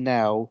to say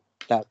now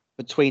that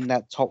between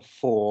that top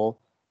 4,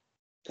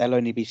 they'll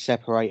only be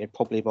separated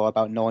probably by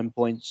about 9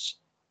 points.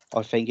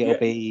 I think it'll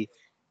be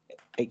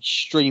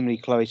extremely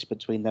close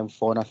between them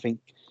 4. And I think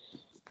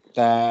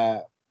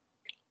that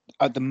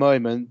at the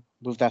moment,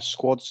 with their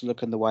squads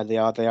looking the way they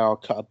are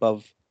cut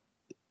above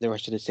the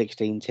rest of the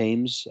 16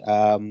 teams.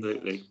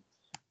 Absolutely.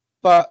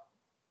 But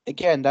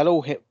again, they'll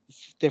all hit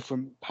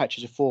different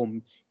patches of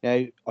form.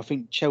 I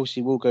think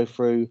Chelsea will go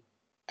through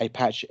a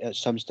patch at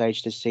some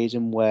stage this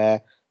season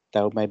where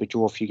they'll maybe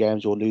draw a few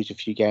games or lose a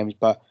few games.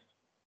 But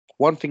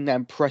one thing that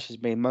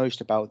impresses me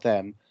most about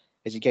them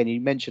is, again,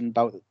 you mentioned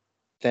about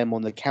them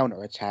on the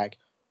counter-attack.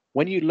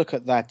 When you look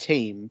at that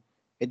team,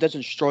 it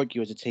doesn't strike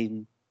you as a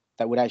team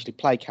that would actually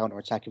play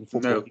counter-attack in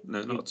football.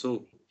 No, not at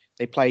all.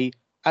 They play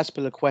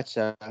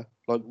Azpilicueta,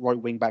 like right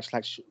wing-back /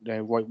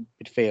 right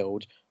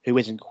midfield, who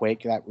isn't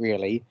quick, that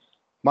really.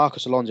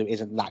 Marcos Alonso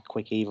isn't that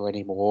quick either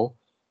anymore.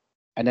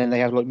 And then they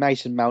have like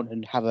Mason Mount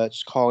and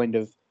Havertz kind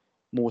of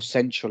more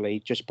centrally,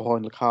 just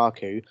behind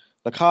Lukaku.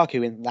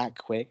 Lukaku isn't that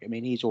quick. I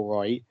mean, he's all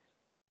right.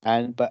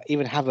 But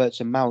even Havertz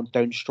and Mount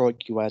don't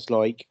strike you as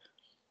like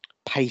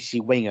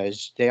pacey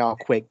wingers. They are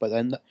quick, but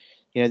then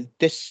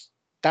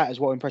that is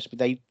what impressed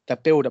me. Their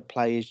build-up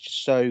play is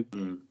just so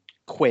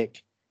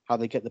quick. How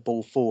they get the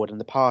ball forward, and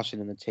the passing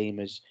in the team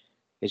is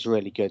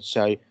really good.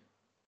 So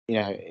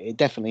it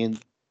definitely is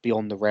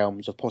beyond the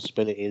realms of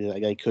possibility that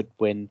they could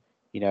win.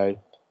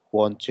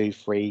 1, 2,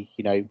 3,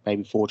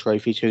 maybe 4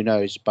 trophies. Who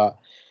knows? But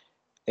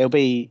it'll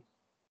be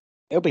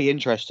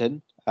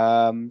interesting.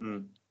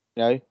 Can't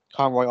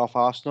write off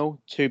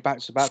Arsenal. 2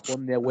 back-to-back,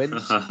 1-0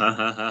 wins.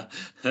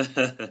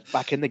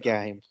 Back in the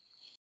game.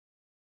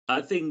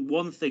 I think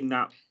one thing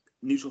that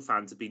neutral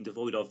fans have been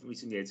devoid of in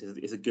recent years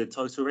is a good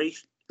title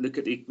race. Look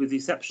at with the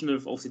exception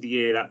of obviously the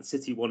year that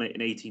City won it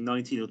in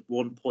 18-19, there was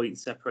 1 point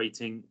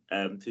separating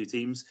 2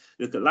 teams.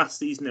 Look at last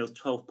season, there was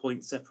 12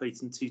 points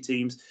separating 2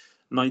 teams.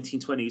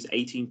 19-20 was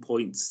 18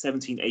 points.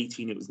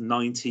 17-18 it was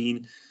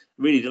 19.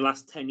 Really, the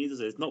last 10 years,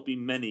 there's not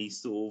been many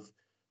sort of.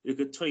 Look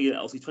at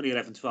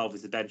 2011-12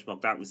 is the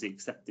benchmark. That was the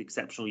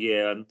exceptional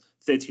year, and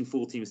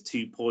 13-14 was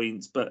 2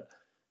 points, but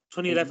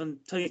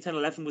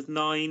 2010-11 was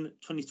 9,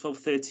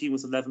 2012-13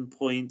 was 11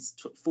 points,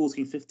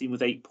 14-15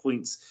 was 8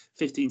 points,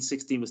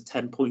 15-16 was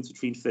 10 points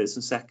between first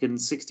and second,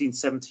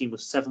 16-17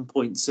 was 7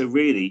 points. So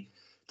really,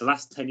 the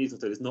last 10 years or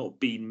so, there's not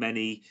been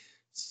many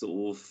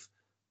sort of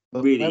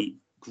really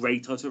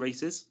great title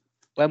races.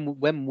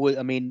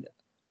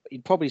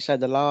 You'd probably say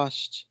the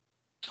last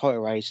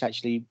title race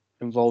actually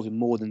involving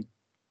more than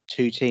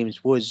 2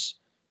 teams was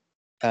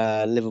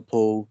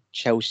Liverpool,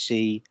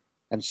 Chelsea,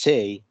 and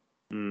City.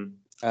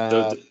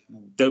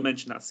 Don't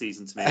mention that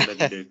season to me. Let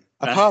me do.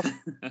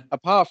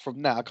 apart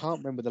from that, I can't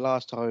remember the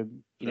last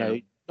time.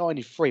 Not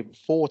only 3 but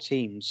 4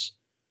 teams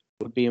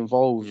would be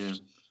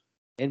involved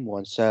in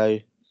one. So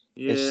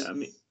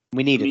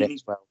we needed it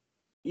as well.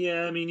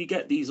 Yeah, you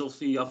get these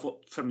obviously. I've got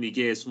Premier League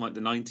years from like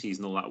the 90s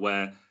and all that,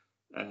 where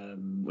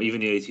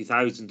Even the early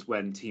 2000s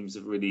when teams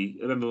have really.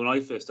 I remember when I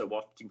first started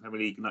watching Premier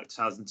League in like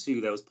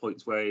 2002, there was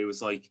points where it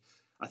was like,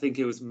 I think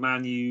it was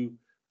Man U,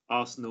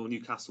 Arsenal,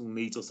 Newcastle,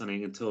 Leeds or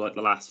something until like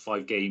the last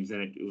 5 games,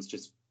 and it was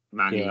just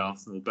Man U and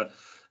Arsenal. But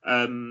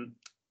in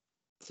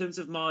terms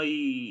of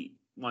my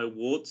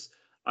awards,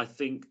 I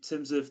think in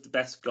terms of the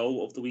best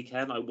goal of the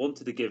weekend, I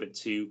wanted to give it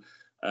to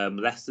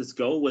Leicester's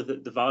goal with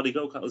the Vardy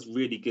goal. That was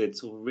really good,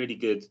 sort of really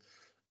good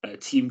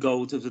team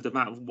goal in terms of the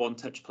amount of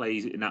one-touch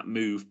plays in that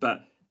move,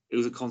 but it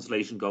was a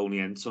consolation goal in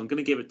the end. So I'm going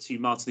to give it to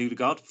Martin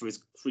Odegaard for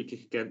his free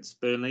kick against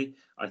Burnley.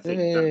 I think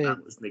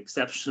that was an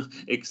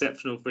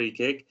exceptional free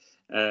kick,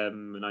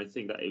 and I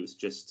think that it was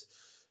just,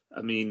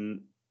 I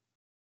mean,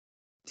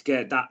 to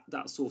get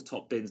that sort of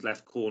top bins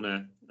left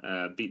corner,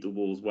 beat the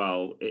Wolves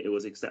well, it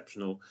was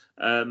exceptional.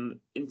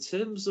 In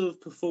terms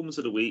of performance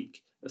of the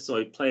week,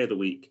 player of the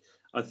week,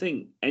 I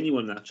think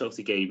anyone in that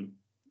Chelsea game,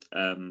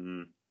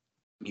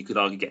 you could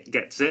argue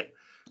gets it.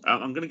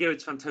 I'm going to give it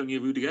to Antonio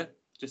Rudiger,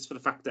 just for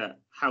the fact that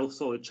how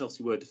solid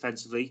Chelsea were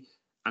defensively,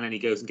 and then he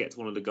goes and gets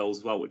one of the goals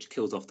as well, which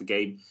kills off the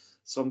game.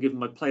 So I'm giving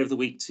my player of the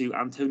week to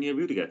Antonio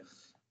Rudiger.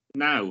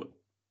 Now,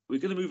 we're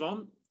going to move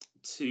on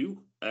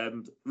to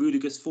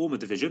Rudiger's former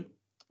division,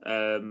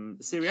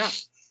 Serie A.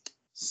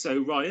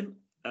 So, Ryan,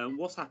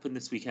 what's happened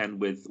this weekend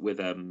with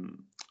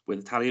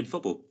Italian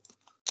football?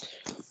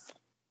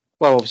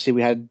 Well, obviously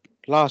we had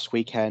last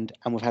weekend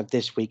and we've had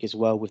this week as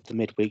well with the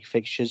midweek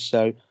fixtures,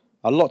 so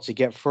a lot to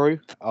get through.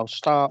 I'll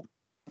start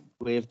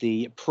with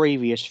the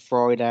previous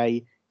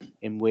Friday,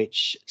 in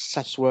which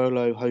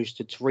Sassuolo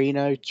hosted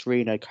Torino.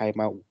 Torino came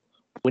out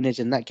winners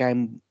in that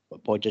game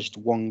by just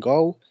 1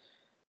 goal.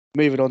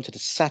 Moving on to the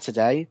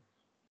Saturday,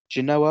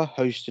 Genoa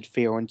hosted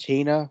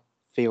Fiorentina.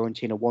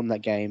 Fiorentina won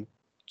that game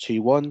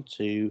 2-1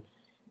 to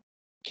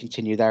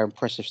continue their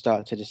impressive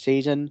start to the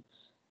season.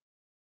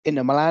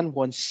 Inter Milan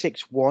won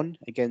 6-1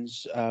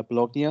 against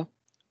Bologna.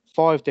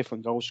 5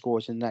 different goal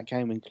scorers in that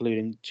game,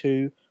 including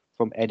 2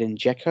 from Edin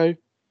Dzeko.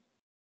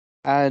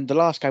 And the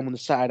last game on the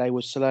Saturday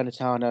was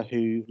Salernitana,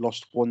 who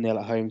lost 1-0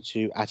 at home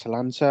to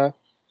Atalanta.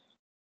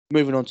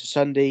 Moving on to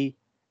Sunday,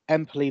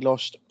 Empoli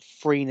lost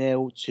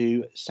 3-0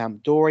 to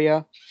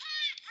Sampdoria.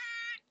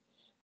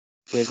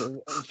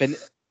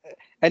 With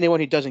anyone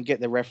who doesn't get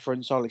the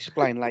reference, I'll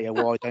explain later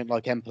why I don't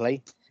like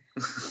Empoli.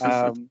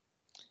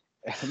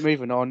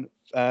 Moving on,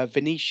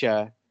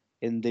 Venetia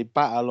in the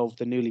battle of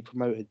the newly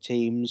promoted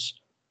teams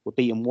were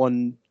beaten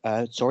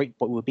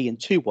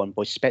 2-1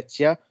 by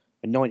Spezia.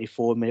 A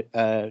 94th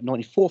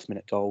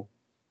minute goal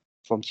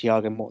from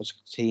Thiago Motta's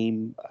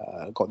team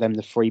got them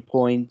the 3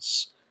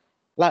 points.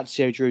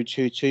 Lazio drew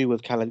 2-2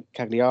 with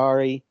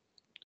Cagliari.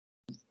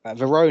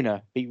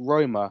 Verona beat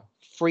Roma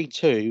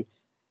 3-2,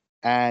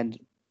 and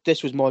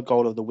this was my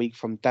goal of the week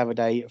from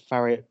Davide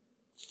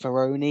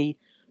Faroni.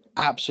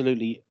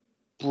 Absolutely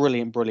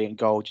brilliant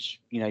goal. Just,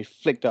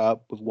 flicked it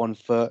up with 1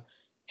 foot,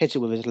 hit it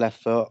with his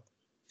left foot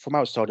from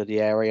outside of the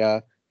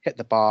area, hit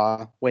the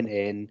bar, went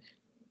in.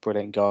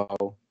 Brilliant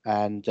goal.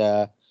 And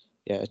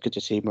it's good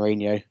to see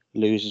Mourinho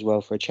lose as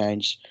well for a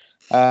change.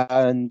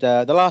 And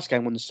the last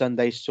game on the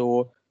Sunday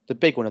saw the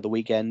big one of the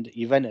weekend,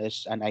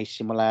 Juventus and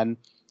AC Milan.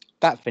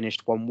 That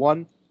finished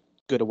 1-1.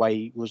 Good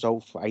away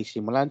result for AC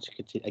Milan to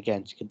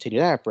continue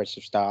their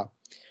impressive start.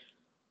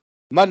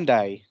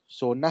 Monday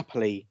saw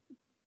Napoli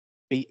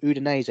beat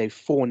Udinese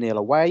 4-0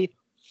 away.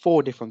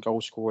 4 different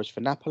goal scorers for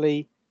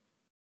Napoli.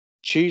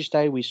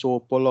 Tuesday we saw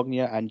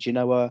Bologna and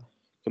Genoa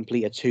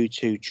complete a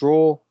 2-2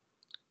 draw.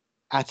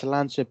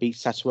 Atalanta beat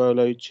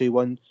Sassuolo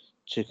 2-1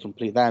 to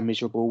complete their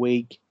miserable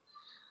week.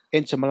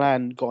 Inter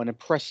Milan got an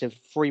impressive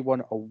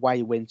 3-1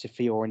 away win to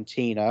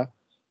Fiorentina,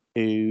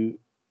 who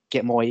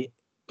get my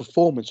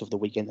performance of the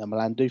weekend that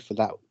Milan do for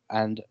that.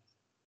 And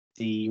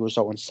the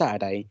result on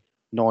Saturday,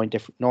 9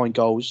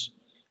 goals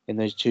in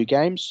those 2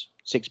 games,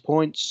 6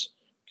 points,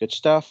 good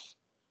stuff.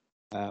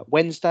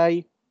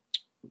 Wednesday,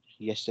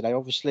 yesterday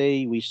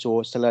obviously, we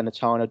saw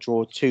Salernitana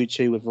draw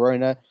 2-2 with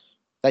Verona.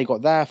 They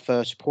got their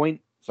first point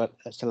for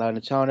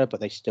Salernitana, but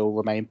they still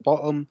remain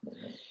bottom.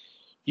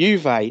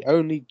 Juve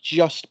only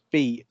just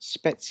beat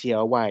Spezia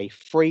away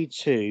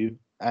 3-2,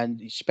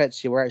 and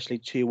Spezia were actually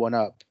 2-1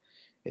 up.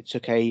 It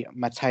took a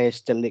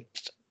Matthias de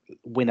Ligt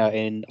winner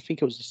in, I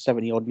think it was the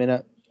 70-odd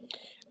minute,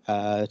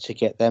 to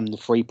get them the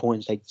 3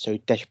 points they so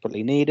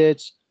desperately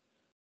needed.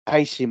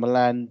 AC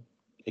Milan,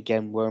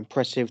 again, were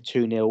impressive,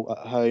 2-0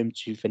 at home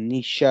to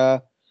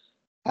Venetia,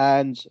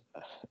 and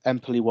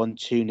Empoli won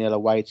 2-0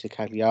 away to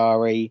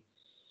Cagliari.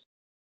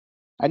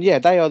 And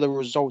they are the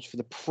results for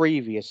the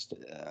previous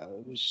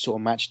sort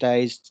of match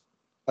days.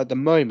 At the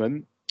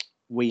moment,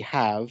 we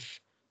have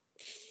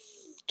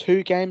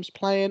 2 games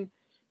playing.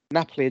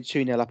 Napoli are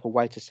 2-0 up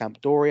away to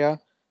Sampdoria,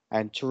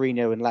 and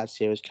Torino and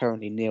Lazio is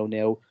currently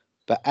 0-0.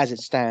 But as it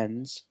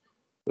stands,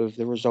 with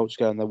the results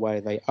going the way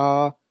they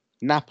are,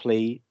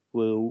 Napoli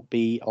will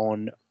be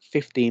on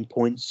 15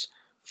 points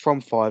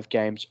from 5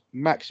 games,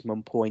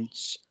 maximum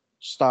points,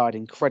 started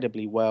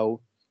incredibly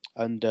well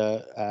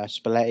under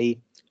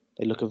Spalletti.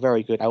 They look a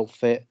very good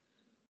outfit.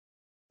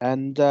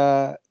 And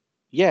I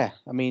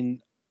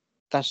mean,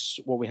 that's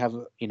what we have,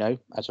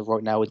 as of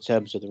right now in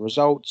terms of the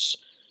results.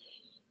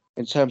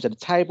 In terms of the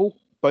table,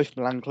 both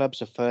Milan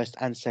clubs are first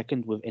and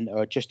second, with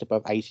Inter just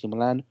above AC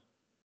Milan,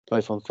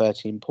 both on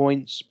 13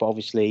 points. But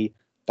obviously,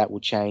 that will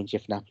change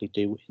if Napoli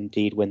do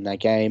indeed win their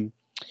game.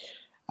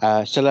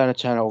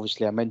 Salernitana,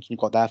 obviously, I mentioned,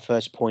 got their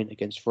first point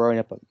against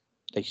Verona, but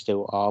they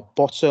still are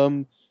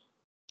bottom.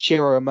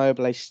 Ciro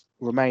Immobile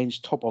remains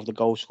top of the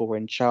goal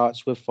scoring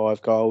charts with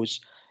 5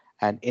 goals,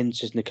 and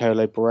Inter's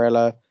Nicolo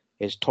Barella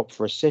is top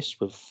for assists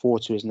with 4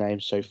 to his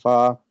name so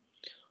far.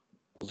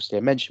 Obviously,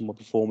 I mentioned my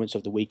performance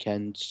of the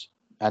weekend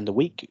and the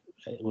week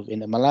with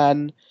Inter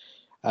Milan.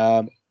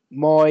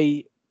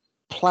 My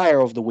player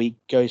of the week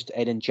goes to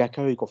Edin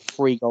Dzeko, who got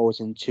 3 goals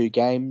in 2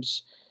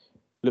 games.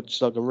 Looks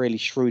like a really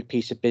shrewd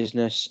piece of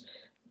business.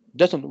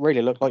 Doesn't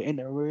really look like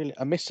Inter really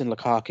are missing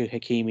Lukaku,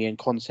 Hakimi, and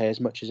Conte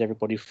as much as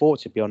everybody thought.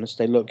 To be honest,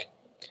 they look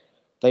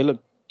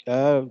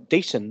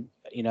decent.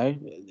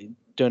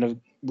 Doing a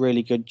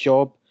really good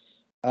job.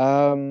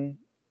 And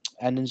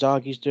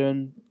Inzaghi's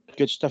doing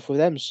good stuff with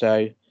them.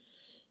 So,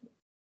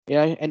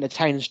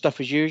 entertaining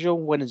stuff as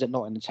usual. When is it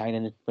not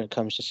entertaining when it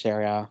comes to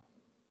Serie A?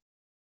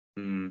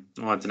 I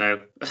don't know.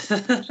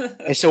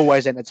 It's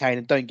always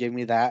entertaining. Don't give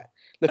me that.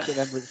 Look at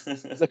them.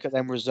 Look at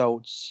them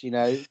results.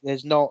 There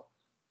is not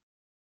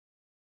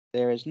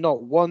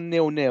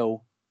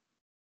 1-0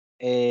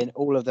 in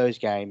all of those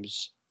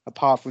games,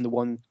 apart from the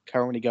one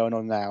currently going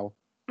on now.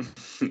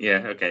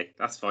 Yeah, okay,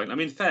 that's fine. I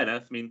mean, fair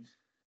enough. I mean,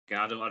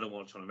 I don't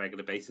want to on a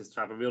regular basis to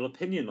have a real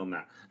opinion on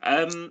that.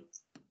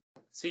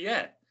 So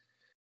yeah.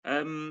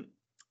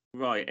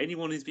 Right.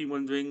 Anyone who's been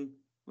wondering,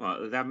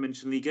 well, they haven't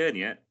mentioned Ligue 1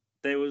 yet.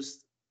 There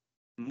was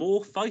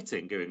more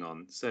fighting going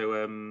on.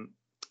 So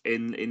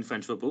in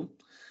French football.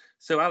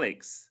 So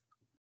Alex,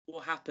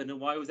 what happened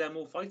and why was there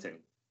more fighting?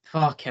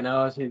 Fucking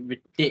hell,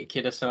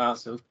 ridiculous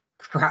amounts of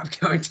crap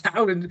going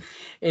down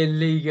in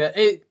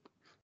Liga.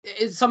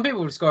 Some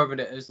people describing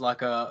it as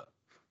like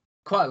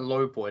quite a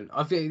low point.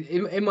 I think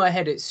in my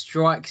head it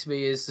strikes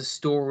me as the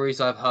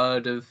stories I've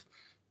heard of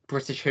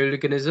British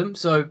hooliganism.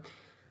 So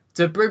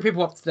to bring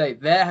people up to date,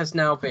 there's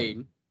now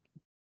been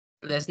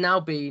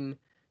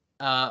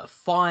a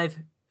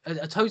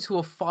total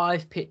of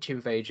 5 pitch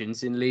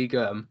invasions in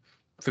Liga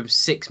from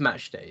 6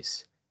 match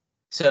days.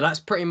 So that's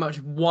pretty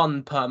much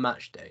 1 per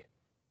match day.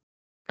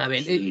 I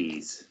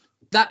mean,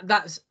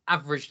 that's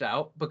averaged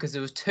out because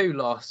there was 2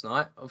 last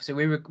night. Obviously,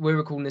 we're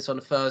recording this on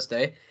a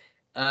Thursday.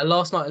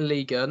 Last night in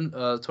Liga,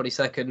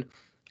 22nd,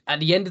 at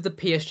the end of the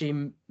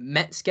PSG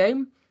Mets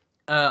game,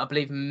 I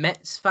believe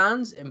Mets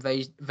fans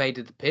invaded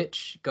the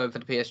pitch, going for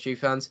the PSG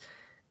fans.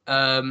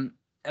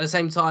 At the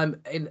same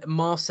time, in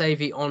Marseille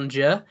v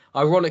Angers,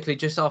 ironically,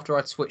 just after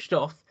I'd switched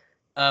off,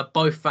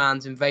 both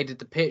fans invaded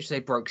the pitch.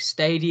 They broke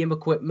stadium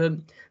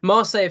equipment.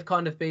 Marseille have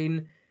kind of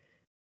been,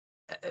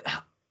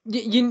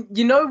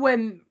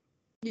 when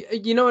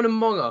in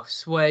Among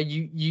Us where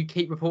you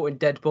keep reporting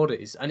dead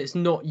bodies and it's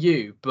not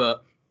you,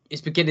 but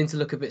it's beginning to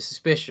look a bit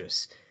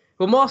suspicious.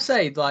 Well,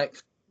 Marseille, like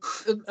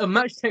a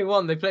match day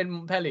 1, they played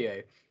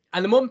Montpellier,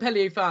 and the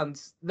Montpellier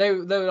fans, they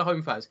were the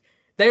home fans.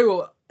 They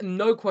were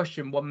no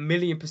question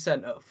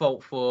 1,000,000% at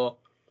fault for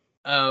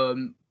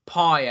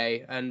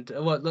Payet and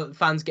the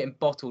fans getting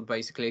bottled,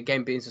 basically, a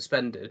game being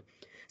suspended.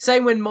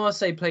 Same when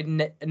Marseille played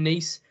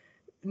Nice,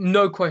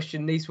 no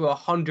question, Nice were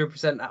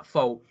 100% at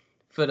fault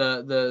for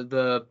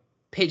the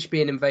pitch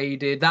being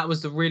invaded. That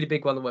was the really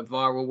big one that went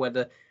viral, where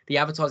the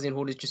advertising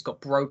hoarders just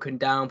got broken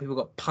down. People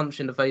got punched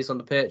in the face on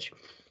the pitch.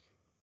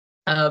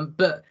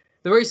 But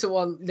the recent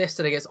one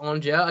yesterday against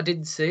Angers, I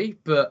didn't see,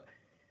 but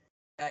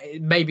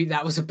maybe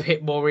that was a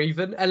bit more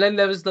even. And then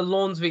there was the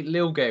Lens v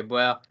Lille game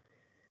where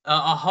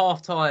at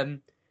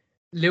half-time,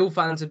 Lille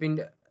fans have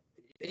been...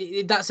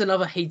 That's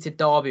another heated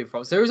derby in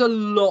France. There is a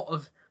lot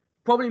of,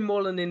 probably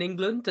more than in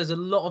England, there's a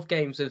lot of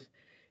games of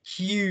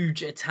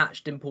huge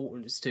attached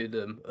importance to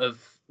them,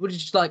 which is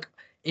just like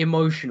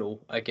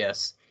emotional, I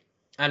guess.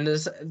 And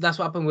that's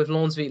what happened with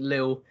Lens v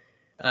Lille.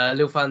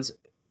 Lille fans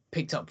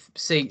picked up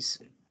seats,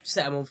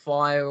 set them on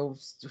fire,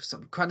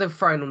 they're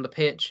thrown on the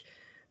pitch.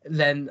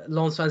 Then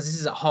Lens fans, this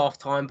is at half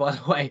time, by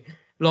the way.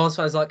 Lens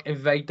fans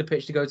invade the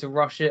pitch to go to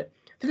rush it.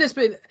 I think there's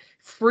been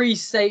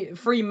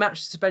 3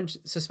 match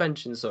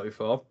suspension so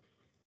far.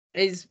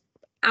 It's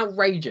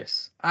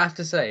outrageous, I have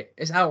to say.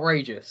 It's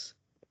outrageous.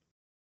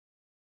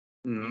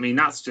 I mean,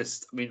 I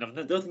don't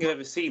think I've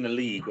ever seen a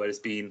league where there's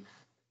been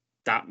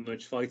that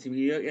much fighting.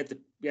 We had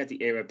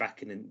the era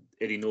back in the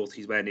early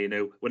noughties when,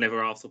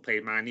 whenever Arsenal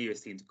played Man U, it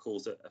seemed to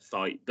cause a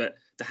fight. But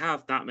to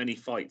have that many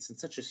fights in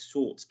such a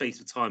short space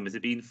of time, has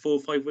it been 4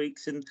 or 5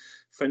 weeks in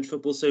French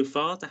football so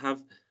far to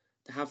have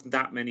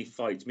that many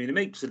fights? I mean, it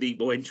makes the league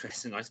more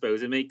interesting, I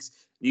suppose. It makes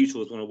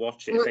neutrals want to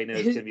watch it if they know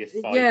it's going to be a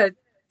fight. Yeah,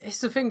 it's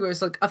the thing where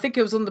it's like, I think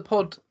it was on the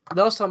pod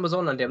last time I was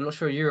on, Andy. I'm not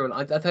sure you were on.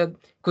 I heard,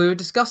 we were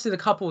discussing a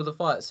couple of the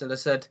fights, and I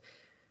said,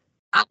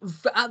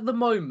 at the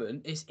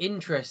moment, it's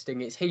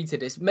interesting, it's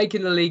heated, it's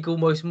making the league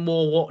almost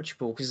more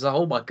watchable because it's like,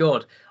 oh my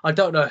god, I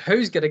don't know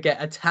who's going to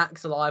get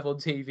attacked live on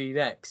TV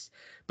next.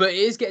 But it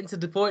is getting to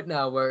the point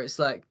now where it's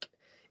like,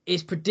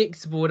 it's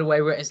predictable in a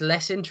way where it's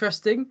less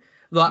interesting.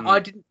 Like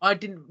I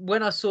didn't.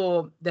 When I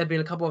saw there'd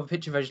been a couple of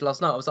picture versions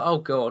last night, I was like, oh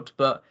god,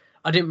 but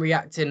I didn't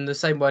react in the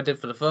same way I did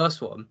for the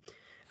first one.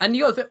 And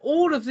you got that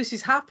all of this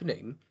is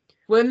happening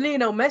when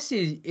Lionel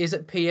Messi is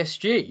at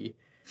PSG,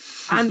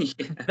 and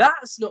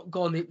that's not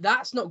gone.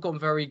 That's not gone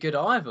very good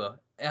either.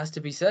 It has to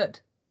be said.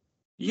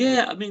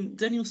 Yeah, I mean,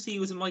 Daniel C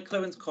was in Mike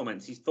Owen's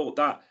comments. He thought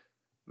that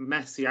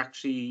Messi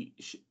actually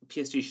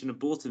PSG shouldn't have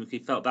bought him if he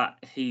felt that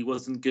he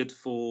wasn't a good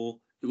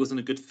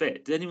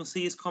fit. Did anyone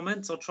see his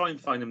comments? I'll try and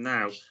find him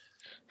now.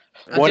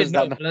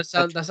 That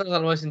sounds like the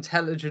most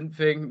intelligent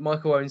thing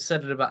Michael Owen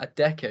said in about a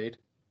decade.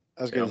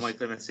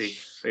 Michael Owen, see.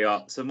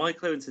 So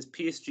Michael Owen says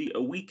PSG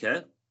are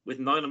weaker with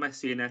Lionel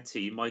Messi in their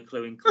team. Michael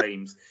Owen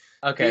claims.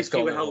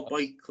 PSG were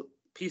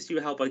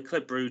held by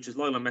Club Brugge as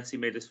Lionel Messi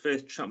made his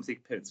first Champions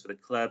League appearance for the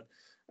club.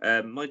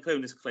 Michael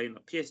Owen has claimed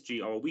that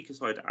PSG are a weaker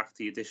side after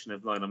the addition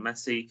of Lionel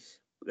Messi.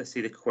 Let's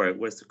see the quote.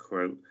 Where's the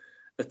quote?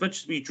 As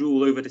much as we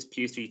drool over this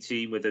PSG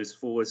team with those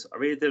forwards, I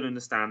really don't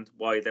understand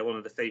why they're one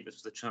of the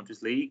favourites for the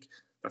Champions League.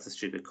 That's a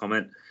stupid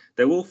comment.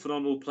 They're all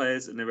phenomenal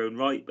players in their own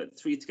right, but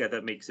three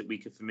together makes it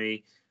weaker for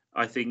me.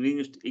 I think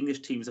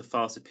English teams are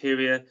far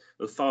superior.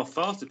 So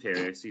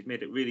you've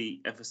made it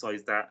really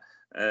emphasise that.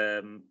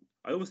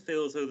 I almost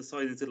feel as though the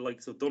signings of the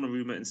likes of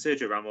Donnarumma and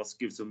Sergio Ramos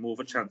gives them more of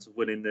a chance of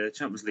winning the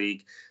Champions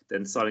League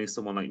than signing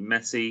someone like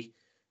Messi.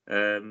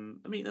 I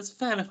mean, that's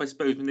fair enough, I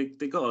suppose. I mean,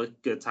 they got a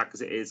good attack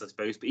as it is, I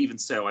suppose. But even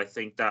so, I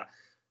think that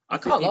I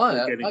can't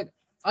lie.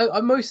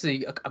 I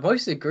mostly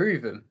agree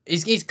with him.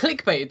 He's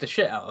clickbaited the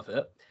shit out of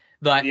it.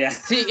 Like,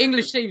 see,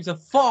 English teams are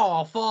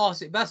far.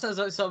 That sounds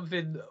like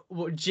something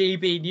what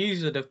GB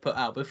News would have put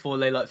out before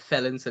they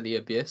fell into the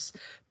abyss.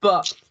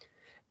 But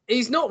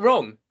he's not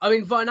wrong. I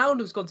mean,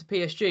 Wijnaldum's gone to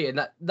PSG,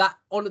 and that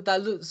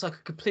looks like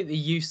a completely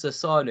useless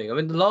signing. I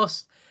mean,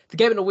 the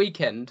game on the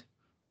weekend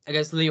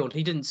against Lyon,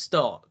 he didn't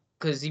start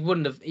because he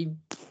wouldn't have.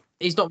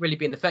 He's not really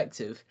been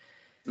effective.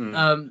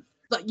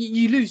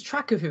 You lose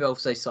track of who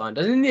else they signed.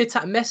 And in the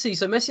attack, Messi.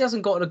 So Messi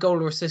hasn't gotten a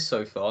goal or assist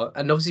so far.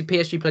 And obviously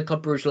PSG played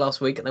Club Brugge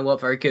last week and they weren't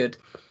very good.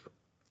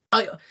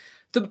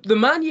 The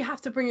man you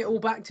have to bring it all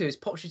back to is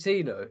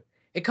Pochettino.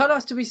 It kind of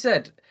has to be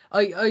said.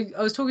 I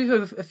was talking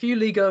to a few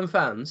Liga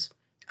fans,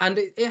 and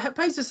it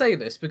pays to say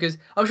this because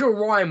I'm sure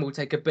Ryan will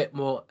take a bit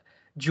more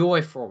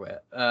joy from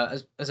it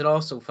as an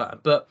Arsenal fan.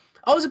 But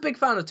I was a big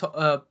fan of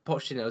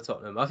Pochettino at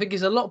Tottenham. I think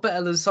he's a lot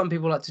better than some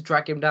people like to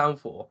drag him down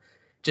for,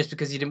 just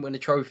because he didn't win a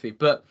trophy.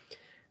 But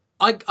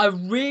I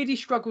really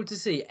struggled to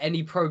see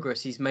any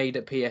progress he's made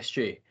at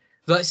PSG.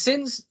 Like,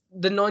 since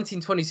the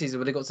 1920 season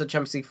when they got to the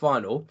Champions League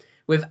final,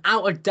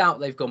 without a doubt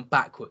they've gone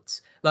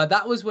backwards. Like,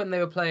 that was when they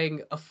were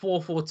playing a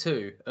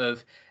 4-4-2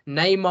 of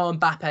Neymar,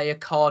 Mbappe,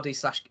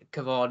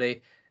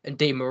 Icardi/Cavani, and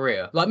Di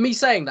Maria. Like, me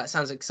saying that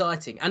sounds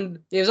exciting, and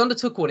it was under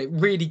Tuchel and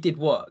it really did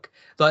work.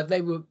 Like,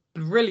 they were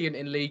brilliant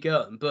in Ligue,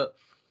 but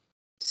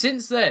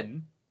since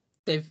then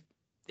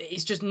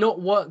it's just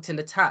not worked in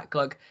attack.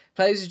 Like,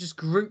 players are just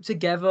grouped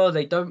together.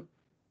 They don't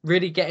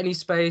really get any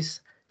space.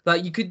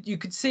 Like, you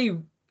could see.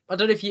 I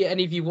don't know if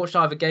any of you watched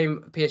either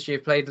game PSG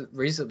have played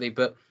recently,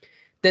 but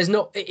there's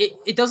not.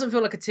 It doesn't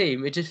feel like a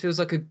team. It just feels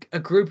like a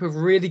group of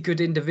really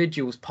good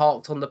individuals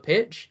parked on the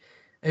pitch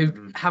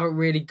who haven't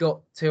really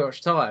got too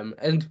much time.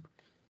 And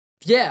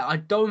yeah, I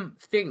don't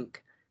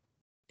think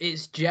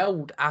it's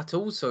gelled at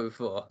all so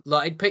far.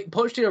 Like,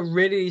 Pochettino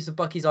really needs to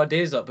buck his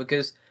ideas up,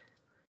 because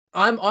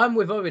I'm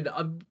with Owen.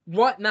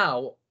 Right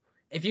now,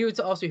 if you were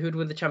to ask me who would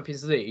win the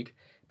Champions League,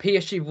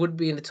 PSG would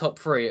be in the top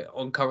 3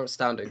 on current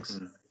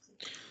standings.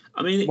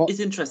 I mean,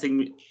 it's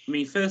interesting. I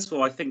mean, first of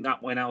all, I think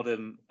that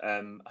Wijnaldum,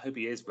 I hope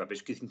he is rubbish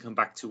because he can come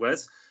back to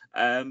us.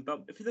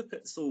 But if you look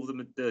at sort of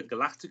the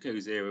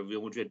Galacticos era of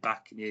Real Madrid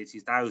back in the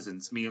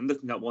 2000s, I mean, I'm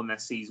looking at one of their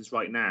seasons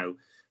right now.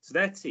 So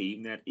their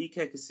team, they had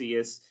Iker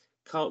Casillas,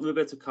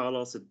 Roberto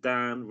Carlos,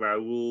 Dan,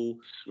 Raul,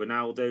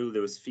 Ronaldo,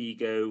 Luis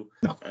Figo,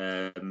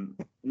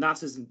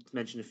 Nasser's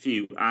mentioned a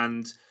few,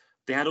 and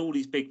they had all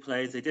these big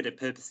players. They did it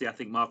purposely, I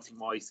think,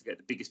 marketing-wise, to get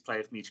the biggest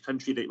player from each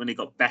country. When they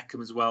got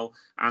Beckham as well,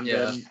 and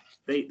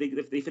they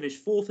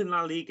finished 4th in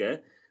La Liga,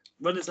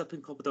 runners-up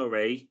in Copa del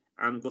Rey,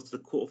 and got to the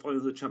quarterfinals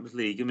of the Champions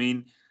League. I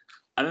mean,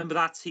 I remember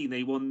that team.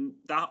 They won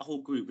that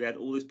whole group. They had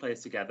all those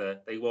players together.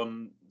 They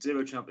won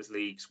 0 Champions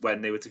Leagues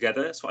when they were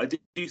together. So I do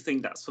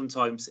think that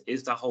sometimes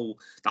is the whole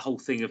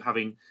thing of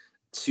having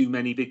too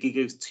many big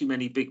egos, too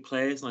many big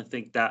players. And I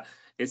think that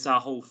it's our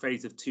whole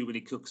phrase of too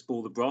many cooks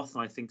spoil the broth.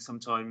 And I think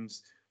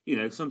sometimes you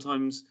look at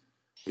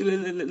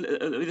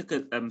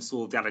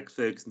sort of the Alex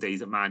Ferguson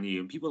days at Man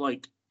U, and people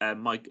like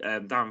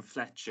Darren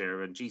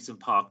Fletcher and Jason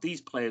Park. These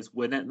players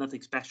were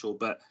nothing special,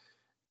 but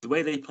the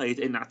way they played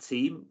in that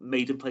team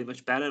made them play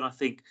much better. And I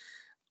think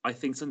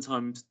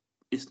sometimes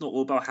it's not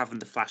all about having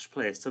the flash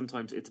players.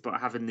 Sometimes it's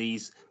about having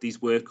these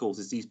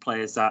workhorses, these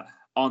players that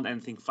aren't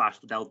anything flash,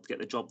 but they'll get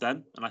the job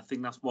done. And I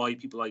think that's why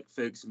people like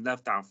Ferguson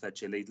loved Darren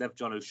Fletcher, they loved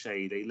John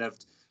O'Shea, they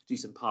loved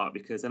Jason Park,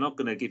 because they're not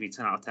going to give you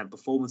 10 out of 10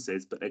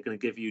 performances, but they're going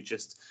to give you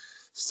just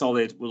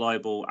solid,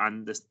 reliable,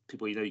 and the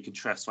people you can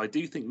trust. So I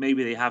do think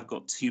maybe they have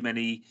got too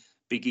many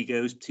big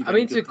egos. To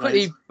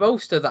quickly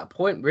bolster that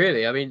point,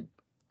 really, I mean,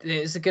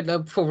 it's a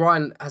good for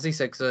Ryan, as he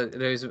said, because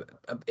there's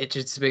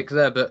itches to speak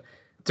there, but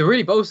to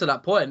really bolster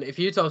that point, if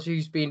you tell us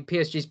who's been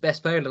PSG's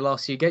best player in the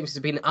last few games,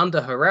 has been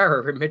under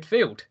Herrera in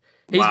midfield.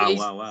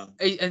 Wow.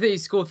 I think he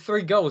scored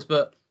 3 goals,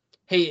 but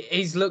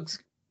he's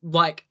looked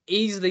like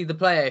easily the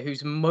player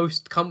who's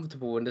most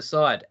comfortable in the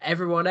side.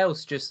 Everyone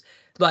else just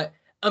like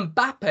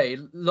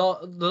Mbappe.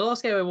 The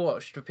last game I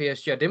watched for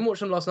PSG, I didn't watch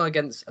them last night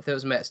against, I think it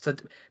was Metz,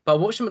 but I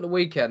watched them at the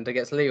weekend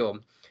against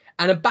Lyon,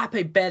 and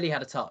Mbappe barely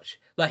had a touch.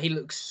 Like he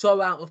looked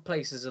so out of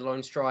place as a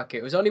lone striker.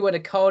 It was only when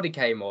Icardi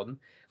came on,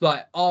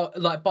 like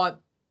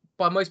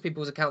by most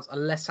people's accounts, a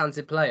less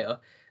talented player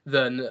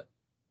than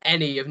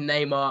any of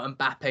Neymar,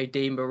 Mbappe,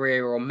 Di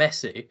Maria, or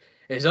Messi.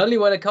 It's only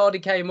when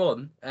Icardi came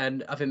on,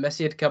 and I think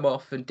Messi had come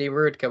off and Di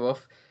Maria had come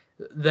off,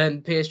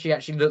 then PSG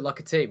actually looked like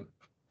a team.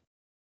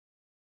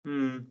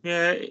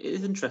 Yeah,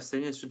 it's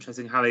interesting. It's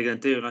interesting how they're going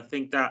to do, and I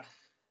think that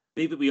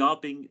maybe we are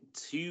being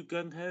too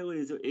gung ho.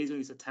 It is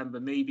only September.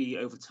 Maybe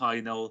over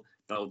time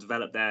they'll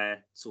develop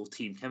their sort of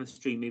team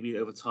chemistry. Maybe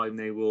over time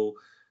they will.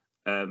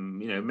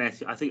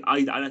 Messi.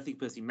 I don't think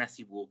personally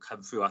Messi will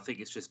come through. I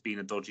think it's just been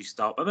a dodgy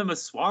start. I remember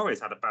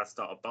Suarez had a bad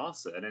start at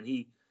Barca, and then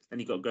he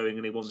got going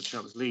and they won the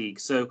Champions League.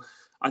 So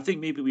I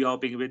think maybe we are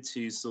being a bit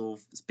too sort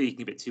of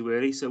speaking a bit too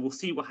early. So we'll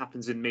see what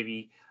happens in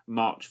maybe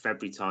March,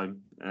 February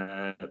time.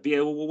 But yeah,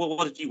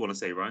 what did you want to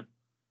say, Ryan?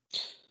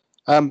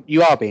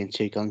 You are being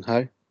too gung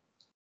ho.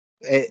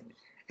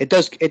 It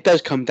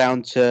does come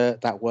down to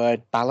that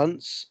word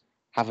balance.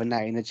 Having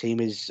that in the team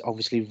is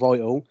obviously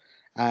vital,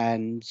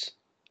 and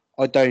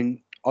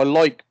I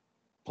like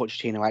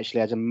Pochettino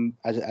actually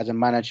as a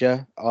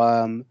manager.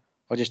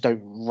 I just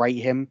don't rate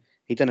him.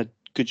 He done a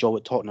good job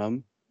at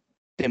Tottenham.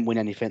 Didn't win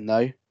anything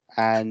though,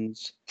 and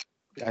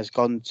has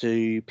gone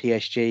to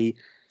PSG.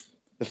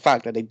 The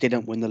fact that they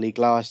didn't win the league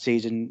last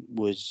season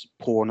was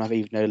poor enough.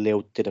 Even though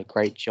Lille did a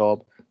great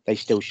job, they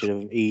still should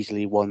have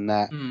easily won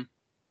that.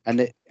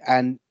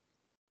 And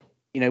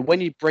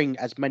when you bring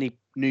as many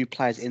new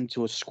players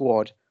into a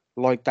squad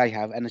like they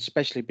have, and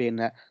especially being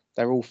that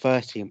they're all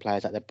first team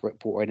players that they're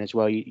brought in as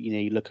well.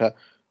 You look at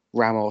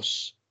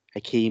Ramos,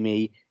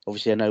 Hakimi.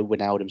 Obviously, I know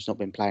Wijnaldum's not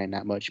been playing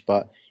that much,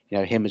 but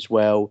him as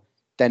well.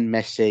 Then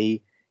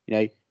Messi.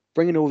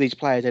 Bringing all these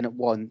players in at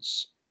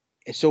once,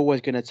 it's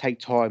always going to take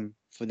time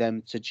for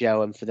them to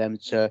gel and for them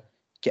to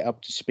get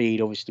up to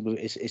speed. Obviously,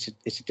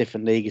 it's a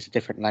different league, it's a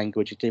different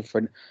language, a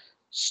different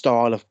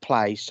style of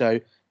play. So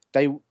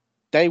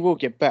they will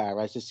get better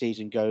as the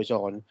season goes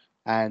on,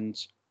 and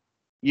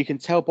you can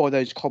tell by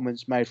those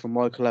comments made from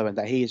Michael Owen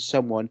that he is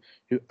someone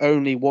who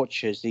only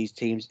watches these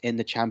teams in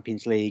the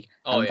Champions League,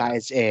 that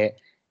is it.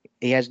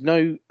 He has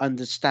no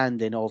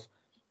understanding of,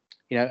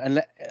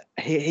 and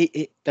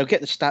they'll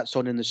get the stats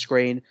on in the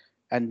screen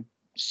and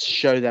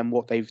show them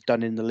what they've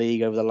done in the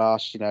league over the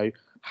last,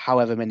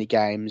 however many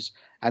games,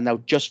 and they'll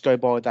just go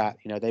by that.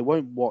 They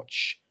won't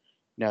watch,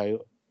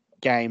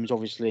 games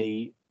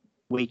obviously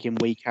week in,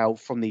 week out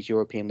from these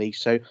European leagues,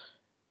 so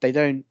they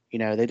don't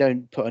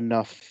put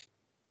enough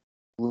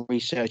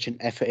research and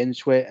effort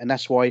into it, and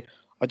that's why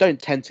I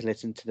don't tend to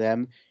listen to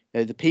them.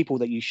 The people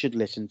that you should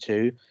listen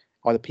to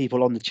are the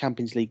people on the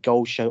Champions League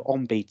Goal Show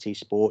on BT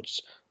Sports,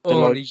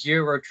 or on the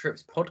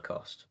Eurotrips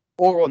podcast,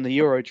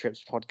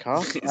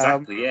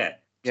 Exactly, yeah.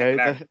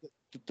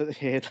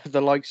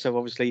 The likes of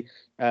obviously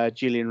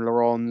Julian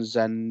Laurens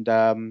and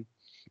I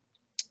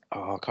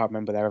can't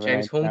remember their other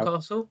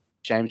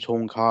James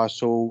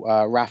Horncastle,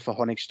 Rafa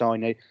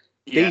Honigstein.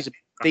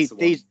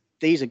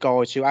 These are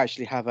guys who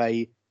actually have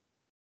a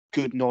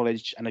good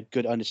knowledge and a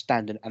good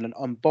understanding and an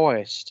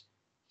unbiased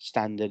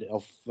standard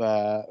of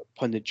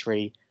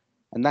punditry,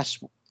 and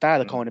they're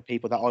the kind of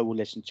people that I will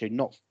listen to,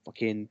 not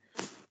fucking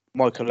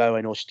Michael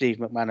Owen or Steve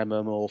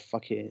McManaman or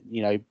fucking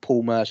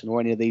Paul Merson or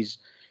any of these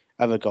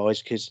other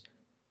guys, because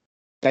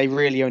they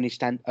really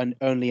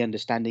only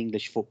understand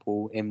English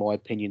football, in my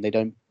opinion. They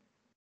don't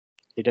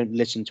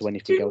listen to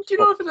anything else. Do you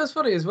know, I think that's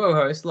funny as well,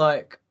 how it's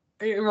like,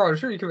 right, I'm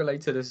sure you can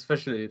relate to this,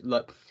 especially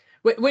like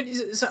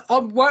so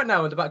I'm right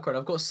now in the background.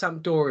 I've got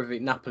Sampdoria v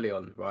Napoli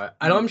on, right,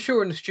 and I'm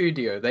sure in the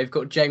studio they've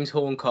got James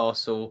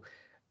Horncastle.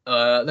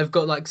 They've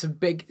got like some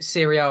big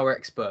Serie A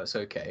experts,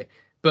 okay,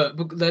 but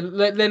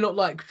they're not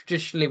like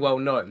traditionally well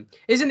known.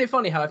 Isn't it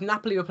funny how if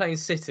Napoli were playing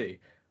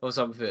City or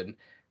something,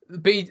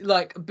 BT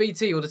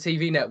or the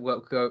TV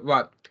network go,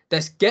 right,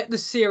 let's get the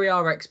Serie A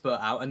expert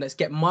out and let's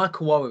get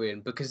Michael Owen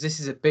in because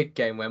this is a big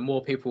game where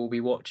more people will be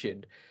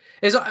watching.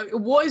 It's like,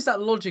 what is that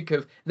logic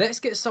of let's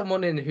get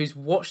someone in who's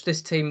watched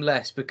this team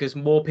less because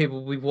more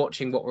people will be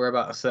watching what we're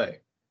about to say?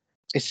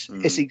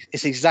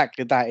 It's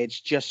exactly that. It's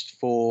just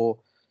for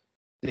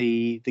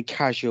the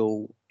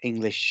casual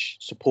English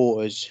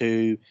supporters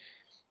who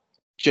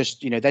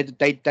just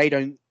they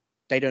don't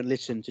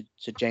listen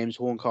to James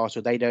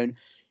Horncastle. They don't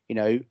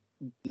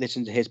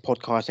listen to his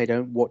podcast. They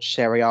don't watch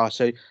Serie A.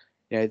 So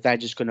they're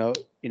just gonna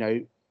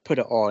put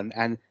it on,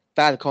 and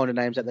they're the kind of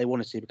names that they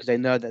want to see because they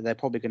know that they're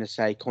probably going to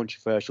say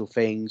controversial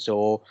things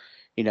or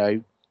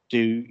do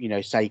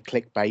say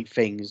clickbait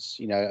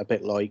things, a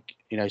bit like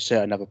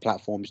certain other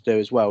platforms do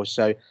as well.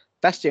 So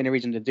That's the only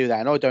reason to do that,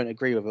 and I don't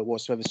agree with it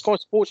whatsoever. Sky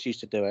Sports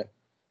used to do it.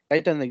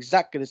 They've done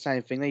exactly the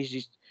same thing. They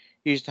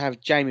used to have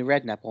Jamie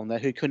Redknapp on there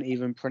who couldn't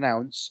even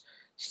pronounce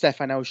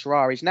Stefan El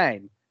Shaarawy's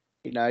name.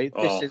 You know,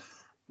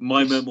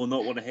 my mum will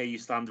not want to hear you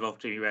slander off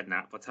Jamie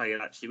Redknapp. I tell you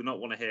that she will not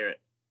want to hear it.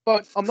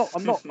 But I'm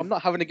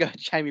not having to go at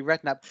Jamie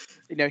Redknapp.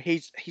 You know,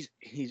 he's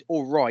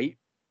all right.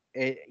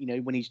 You know,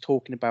 when he's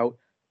talking about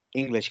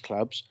English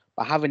clubs,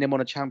 but having him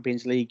on a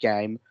Champions League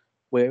game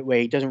where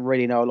he doesn't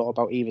really know a lot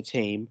about either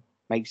team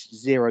makes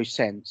zero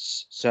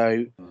sense.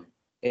 So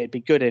it'd be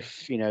good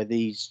if, you know,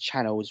 these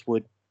channels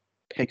would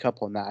pick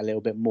up on that a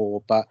little bit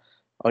more. But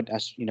I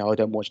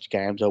don't watch the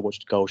games. I watch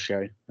the goal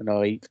show, and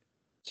I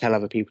tell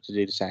other people to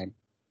do the same.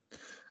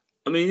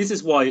 I mean, this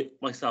is why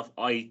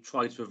I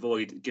try to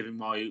avoid giving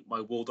my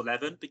World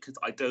 11, because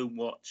I don't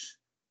watch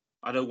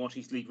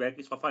these league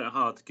regulars. So I find it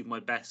hard to give my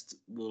best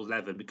World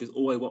 11 because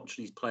all I watch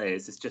these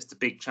players is just the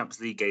big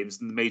Champions League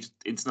games and the major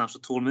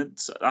international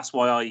tournaments. So that's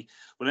why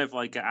whenever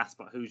I get asked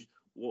about who's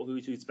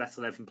the best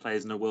 11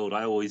 players in the world,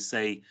 I always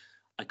say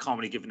I can't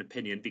really give an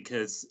opinion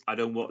because I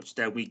don't watch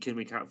their week in,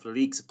 week out for the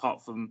leagues,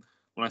 apart from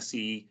when I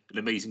see an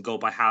amazing goal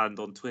by Haaland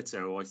on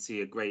Twitter, or I see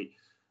a great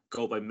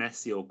goal by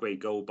Messi or a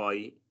great goal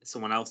by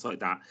someone else like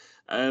that.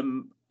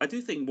 I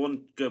do think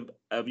one good,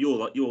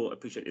 you'll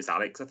appreciate this,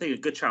 Alex. I think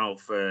a good channel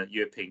for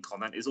European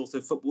content is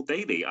also Football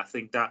Daily. I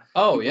think that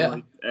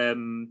like,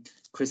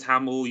 Chris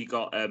Hamill, you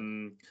got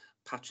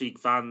Patrick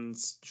Van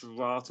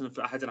Straten.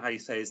 I don't know how you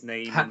say his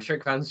name.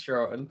 Patrick Van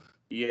Straten.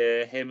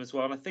 Yeah, him as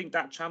well. And I think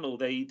that channel,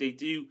 they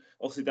do,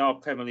 obviously they are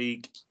Premier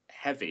League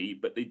heavy,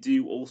 but they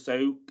do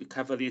also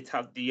cover the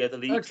other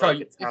leagues.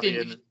 Like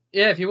Italian.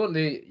 If you want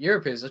the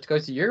Europeans, let's go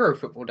to Euro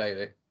Football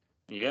Daily.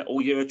 Yeah,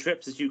 all Euro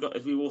trips, as we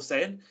were all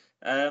saying.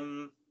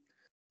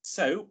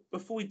 So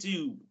before we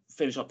do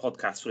finish our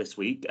podcast for this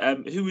week,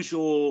 who was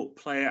your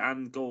player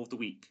and goal of the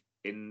week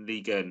in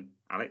Liga,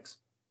 Alex?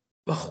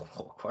 Oh,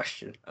 what a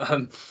question.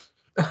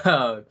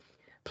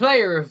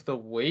 Player of the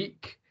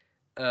week,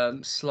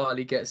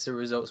 slightly gets the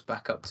results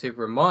back up to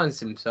reminds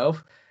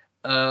himself.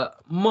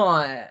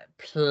 My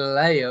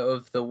player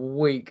of the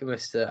week,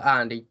 Mr.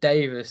 Andy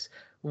Davis,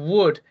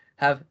 would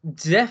have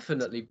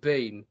definitely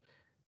been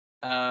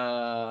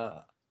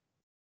tell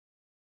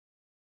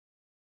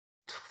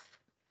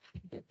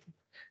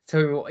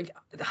me what.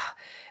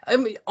 I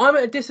mean, I'm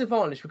at a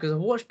disadvantage because I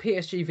watched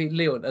PSG v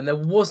Lyon and there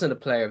wasn't a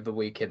player of the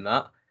week in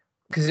that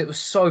because it was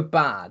so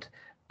bad.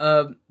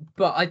 But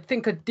I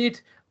think I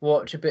did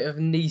watch a bit of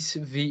Nice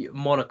v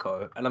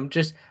Monaco, and I'm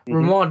just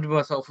reminding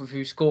myself of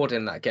who scored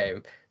in that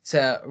game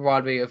to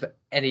remind me of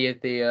any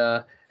of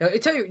the. I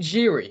tell you,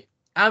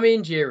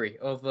 Amin Jiri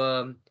of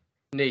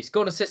Nice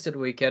got an assist at the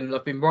weekend, and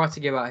I've been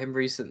writing about him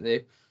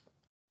recently.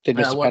 Did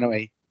miss a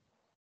penalty.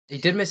 He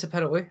did miss a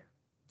penalty.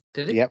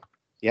 Did he?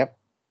 Yep.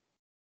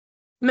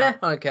 Meh,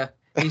 I don't care.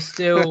 He's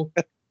still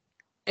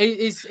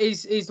he's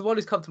the one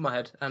who's come to my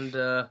head, and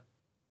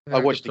I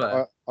watched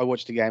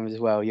the game as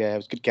well. Yeah, it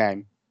was a good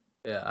game.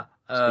 Yeah.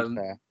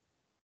 Fair.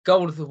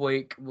 Goal of the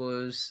week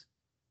was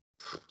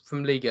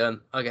from Ligue,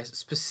 I guess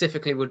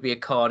specifically would be a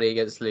Cardi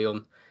against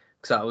Lyon,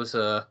 because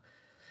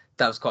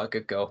that was quite a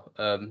good goal.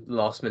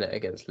 Last minute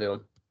against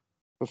Lyon.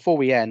 Before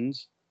we end,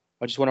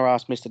 I just want to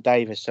ask Mr.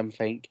 Davis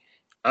something.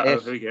 Here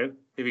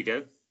we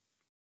go.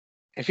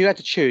 If you had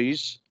to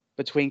choose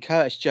between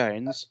Curtis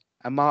Jones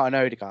and Martin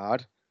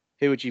Odegaard,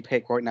 who would you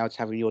pick right now to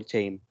have in your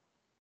team?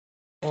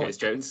 Curtis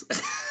Jones.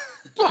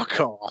 Fuck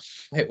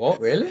off. Wait, what?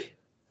 Really?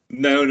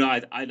 No,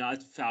 I would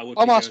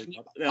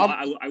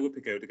I would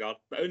pick Odegaard,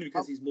 but only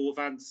because he's more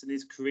advanced in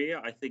his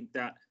career. I think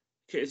that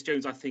Curtis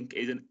Jones,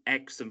 is an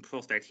excellent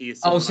prospect. He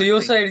is. So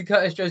you're saying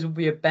Curtis Jones will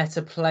be a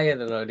better player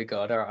than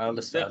Odegaard? All right, I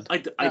understand. I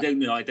don't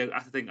know. I don't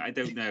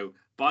know.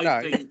 But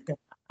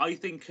I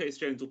think Curtis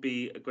Jones will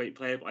be a great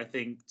player. But I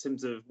think in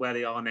terms of where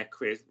they are in their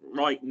careers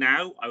right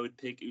now, I would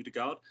pick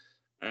Odegaard.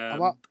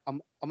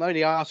 I'm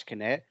only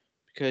asking it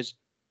because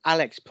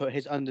Alex put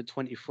his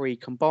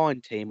under-23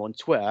 combined team on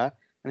Twitter,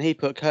 and he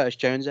put Curtis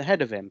Jones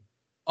ahead of him.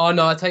 Oh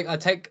no, I take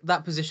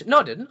that position. No,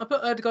 I didn't. I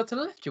put Odegaard to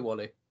the left, you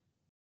Wally.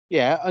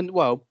 Yeah, and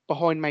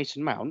behind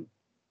Mason Mount.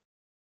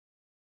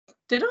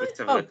 Did I?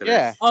 Oh,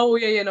 yeah. Oh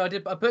yeah. No, I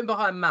did. I put him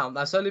behind Mount.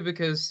 That's only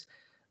because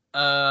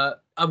I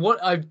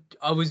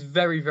was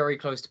very, very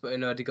close to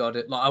putting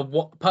Odegaard.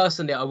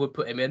 Personally, I would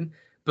put him in,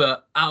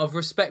 but out of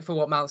respect for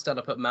what Mount's done,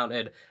 I put Mount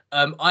in.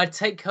 I'd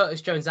take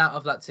Curtis Jones out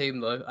of that team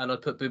though, and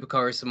I'd put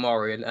Boubakary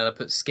Samari in, and I'd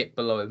put Skip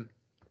below him.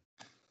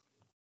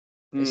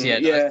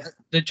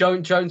 The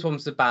Jones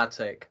one's the bad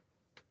take.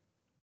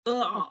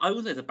 I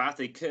wouldn't say it's a bad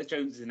thing. Curtis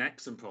Jones is an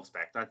excellent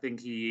prospect. I think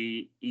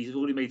he's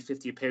already made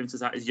 50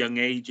 appearances at his young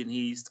age, and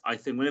I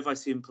think whenever I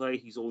see him play,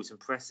 he's always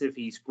impressive.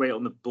 He's great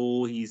on the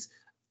ball. He's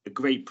a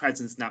great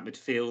presence in that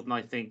midfield, and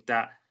I think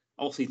that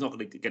obviously he's not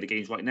going to get the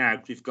games right now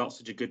because we've got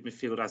such a good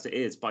midfield as it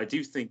is. But I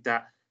do think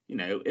that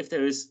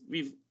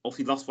we've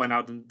obviously lost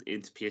Wijnaldum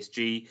into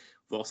PSG,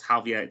 lost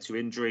Javier to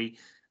injury.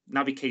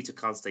 Naby Keita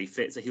can't stay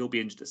fit, so he'll be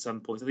injured at some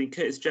point. I think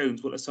Curtis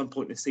Jones will at some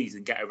point in the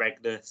season get a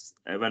regular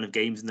run of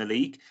games in the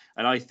league,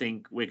 and I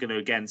think we're going to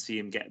again see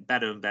him get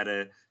better and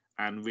better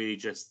and really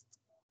just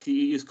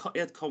he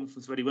had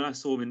confidence already. When I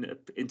saw him in an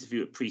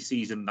interview at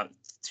pre-season like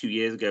 2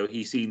 years ago,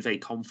 he seemed very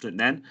confident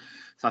then.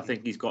 So I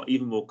think he's got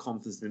even more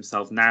confidence in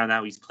himself now.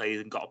 Now he's played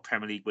and got a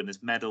Premier League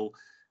winners medal.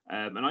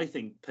 And I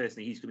think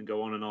personally he's going to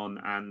go on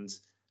and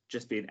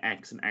just be an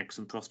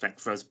excellent prospect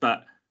for us.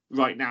 But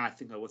right now I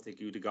think I will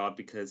take Odegaard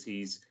because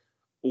he's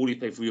already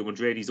played for Real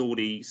Madrid. He's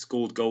already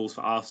scored goals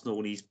for Arsenal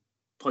and he's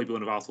probably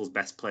one of Arsenal's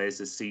best players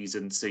this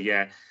season. So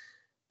yeah,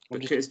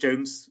 but Curtis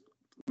Jones,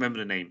 remember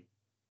the name.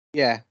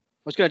 Yeah, I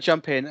was going to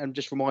jump in and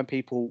just remind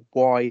people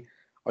why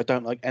I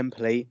don't like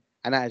Empoli,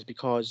 and that is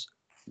because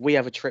we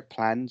have a trip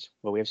planned.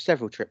 Well, we have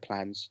several trip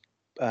plans,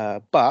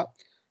 but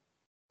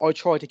I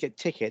tried to get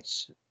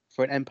tickets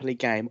for an Empoli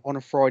game on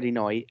a Friday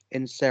night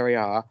in Serie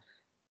A,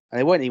 and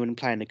they weren't even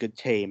playing a good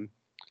team.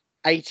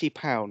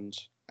 £80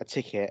 a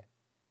ticket,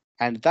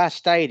 and that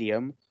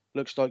stadium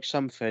looks like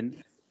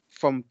something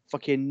from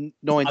fucking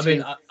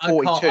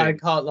 1942. I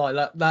can't lie.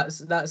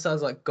 That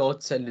sounds like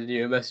God sending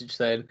you a message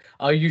saying,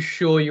 "Are you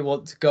sure you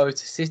want to go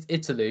to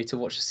Italy to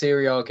watch a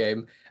Serie A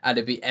game and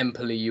it'd be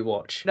Empoli you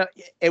watch?" No,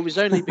 it was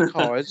only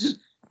because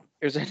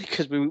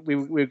we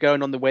were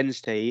going on the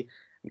Wednesday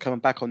and coming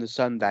back on the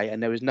Sunday,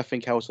 and there was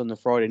nothing else on the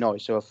Friday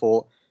night. So I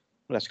thought,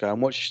 well, let's go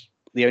and watch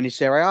the only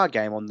Serie A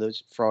game on the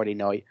Friday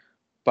night.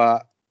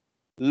 But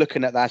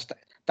looking at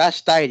that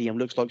stadium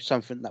looks like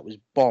something that was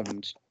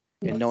bombed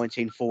in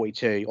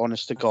 1942.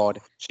 Honest to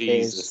God,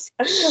 Jesus,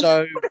 it is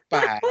so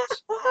bad.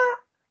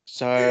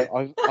 So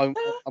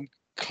I'm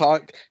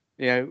kind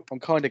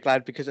of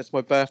glad because it's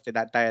my birthday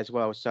that day as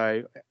well.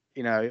 So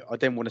I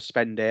didn't want to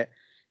spend it,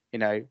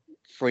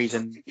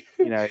 freezing.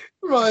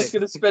 Ryan's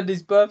gonna spend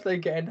his birthday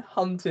getting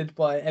hunted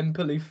by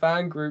Empoli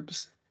fan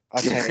groups.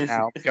 I tell you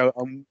now,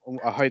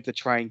 I hope the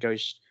train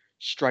goes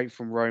straight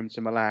from Rome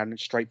to Milan,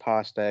 straight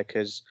past there,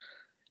 because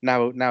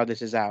now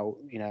this is out.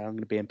 I'm going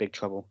to be in big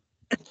trouble.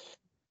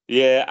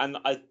 Yeah, and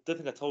I don't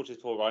think I told you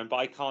before, Ryan, but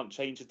I can't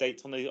change the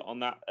dates on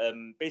that.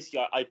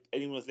 Basically,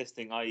 anyone was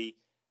listening, I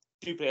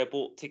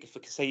bought tickets for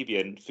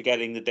Kasabian,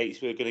 forgetting the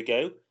dates we were going to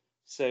go.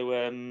 So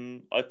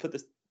I put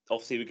this.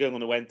 Obviously, we're going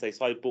on a Wednesday,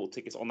 so I bought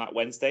tickets on that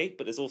Wednesday.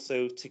 But there's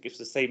also tickets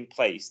for the same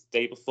place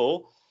the day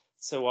before.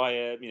 So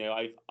I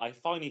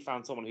finally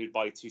found someone who'd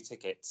buy 2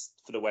 tickets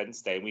for the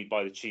Wednesday, and we'd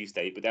buy the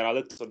Tuesday. But then I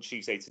looked on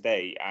Tuesday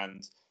today,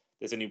 and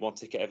there's only 1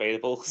 ticket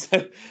available.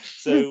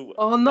 So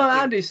oh no,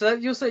 Andy! So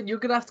you're saying you're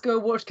gonna have to go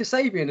watch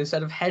Kasabian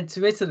instead of head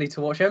to Italy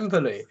to watch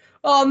Empoli?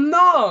 Oh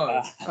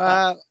no!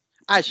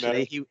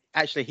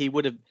 Actually, he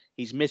would have.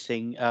 He's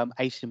missing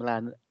AC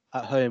Milan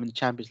at home in the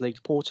Champions League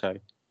to Porto.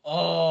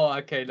 Oh,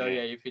 okay. No,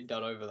 yeah, you've been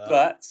done over that.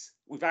 But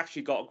we've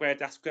actually got a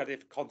great idea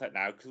for content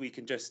now because we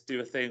can just do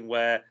a thing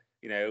where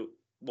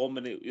 1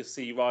 minute you'll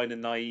see Ryan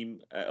and Nayim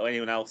or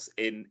anyone else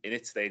in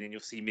Italy, and then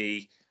you'll see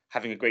me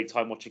having a great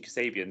time watching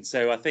Kasabian.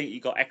 So I think you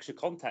got extra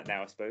content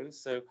now, I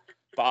suppose. So,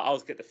 but I'll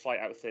get the flight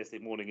out Thursday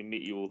morning and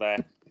meet you all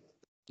there.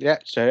 Yeah.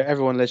 So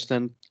everyone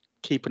listening,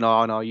 keep an eye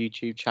on our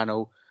YouTube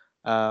channel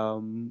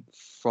from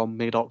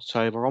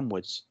mid-October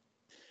onwards.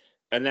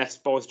 Unless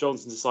Boris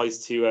Johnson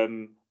decides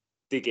to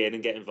dig in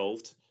and get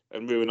involved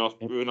and ruin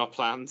our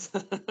plans,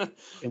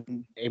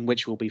 in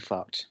which we'll be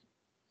fucked.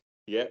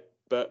 Yeah,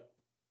 but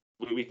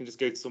we can just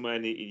go to somewhere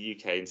in the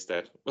UK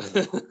instead,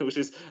 which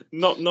is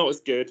not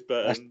as good.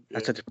 But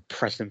that's a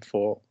depressing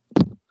thought.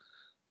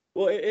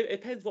 Well, it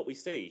depends what we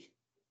see.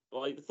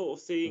 Like the thought of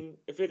seeing,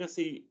 if we're going to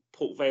see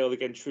Port Vale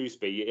against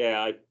Shrewsbury, yeah,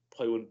 I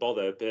probably wouldn't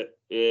bother. But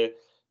yeah,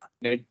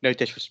 no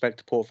disrespect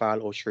to Port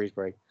Vale or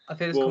Shrewsbury. I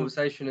think this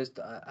conversation is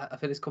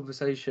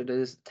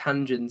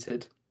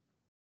tangented.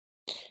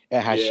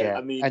 It has, yeah.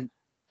 I mean,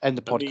 and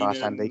the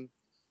podcast, Andy.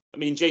 I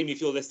mean, Jamie,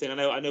 if you're listening,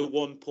 I know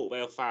one Port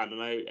Vale fan,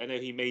 and I know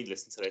he may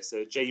listen to this.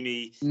 So,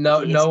 Jamie, no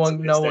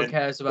one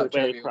cares about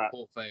Jamie or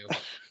Port Vale.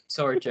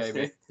 Sorry,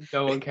 Jamie,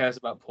 no one cares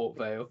about Port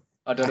Vale.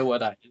 I don't know what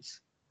that is.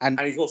 And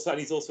he's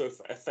also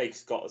a fake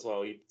Scot as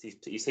well. He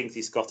thinks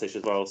he's Scottish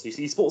as well. So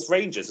he supports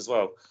Rangers as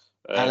well.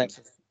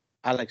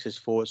 Alex's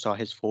thoughts are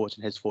his thoughts,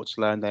 and his thoughts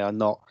alone. They are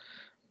not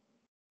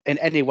in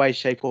any way,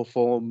 shape, or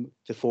form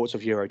the thoughts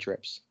of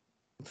Eurotrips.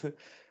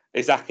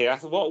 Exactly.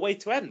 What a way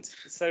to end.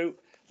 So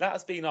that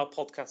has been our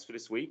podcast for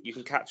this week. You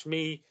can catch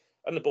me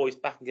and the boys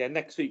back again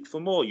next week for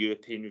more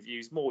European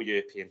reviews, more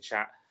European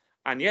chat.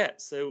 And yeah,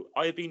 so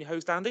I have been your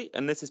host, Andy,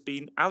 and this has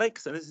been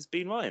Alex, and this has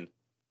been Ryan.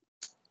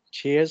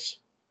 Cheers.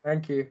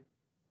 Thank you.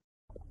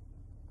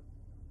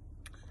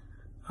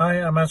 Hi,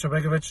 I'm Master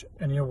Begovic,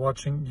 and you're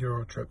watching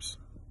Eurotrips.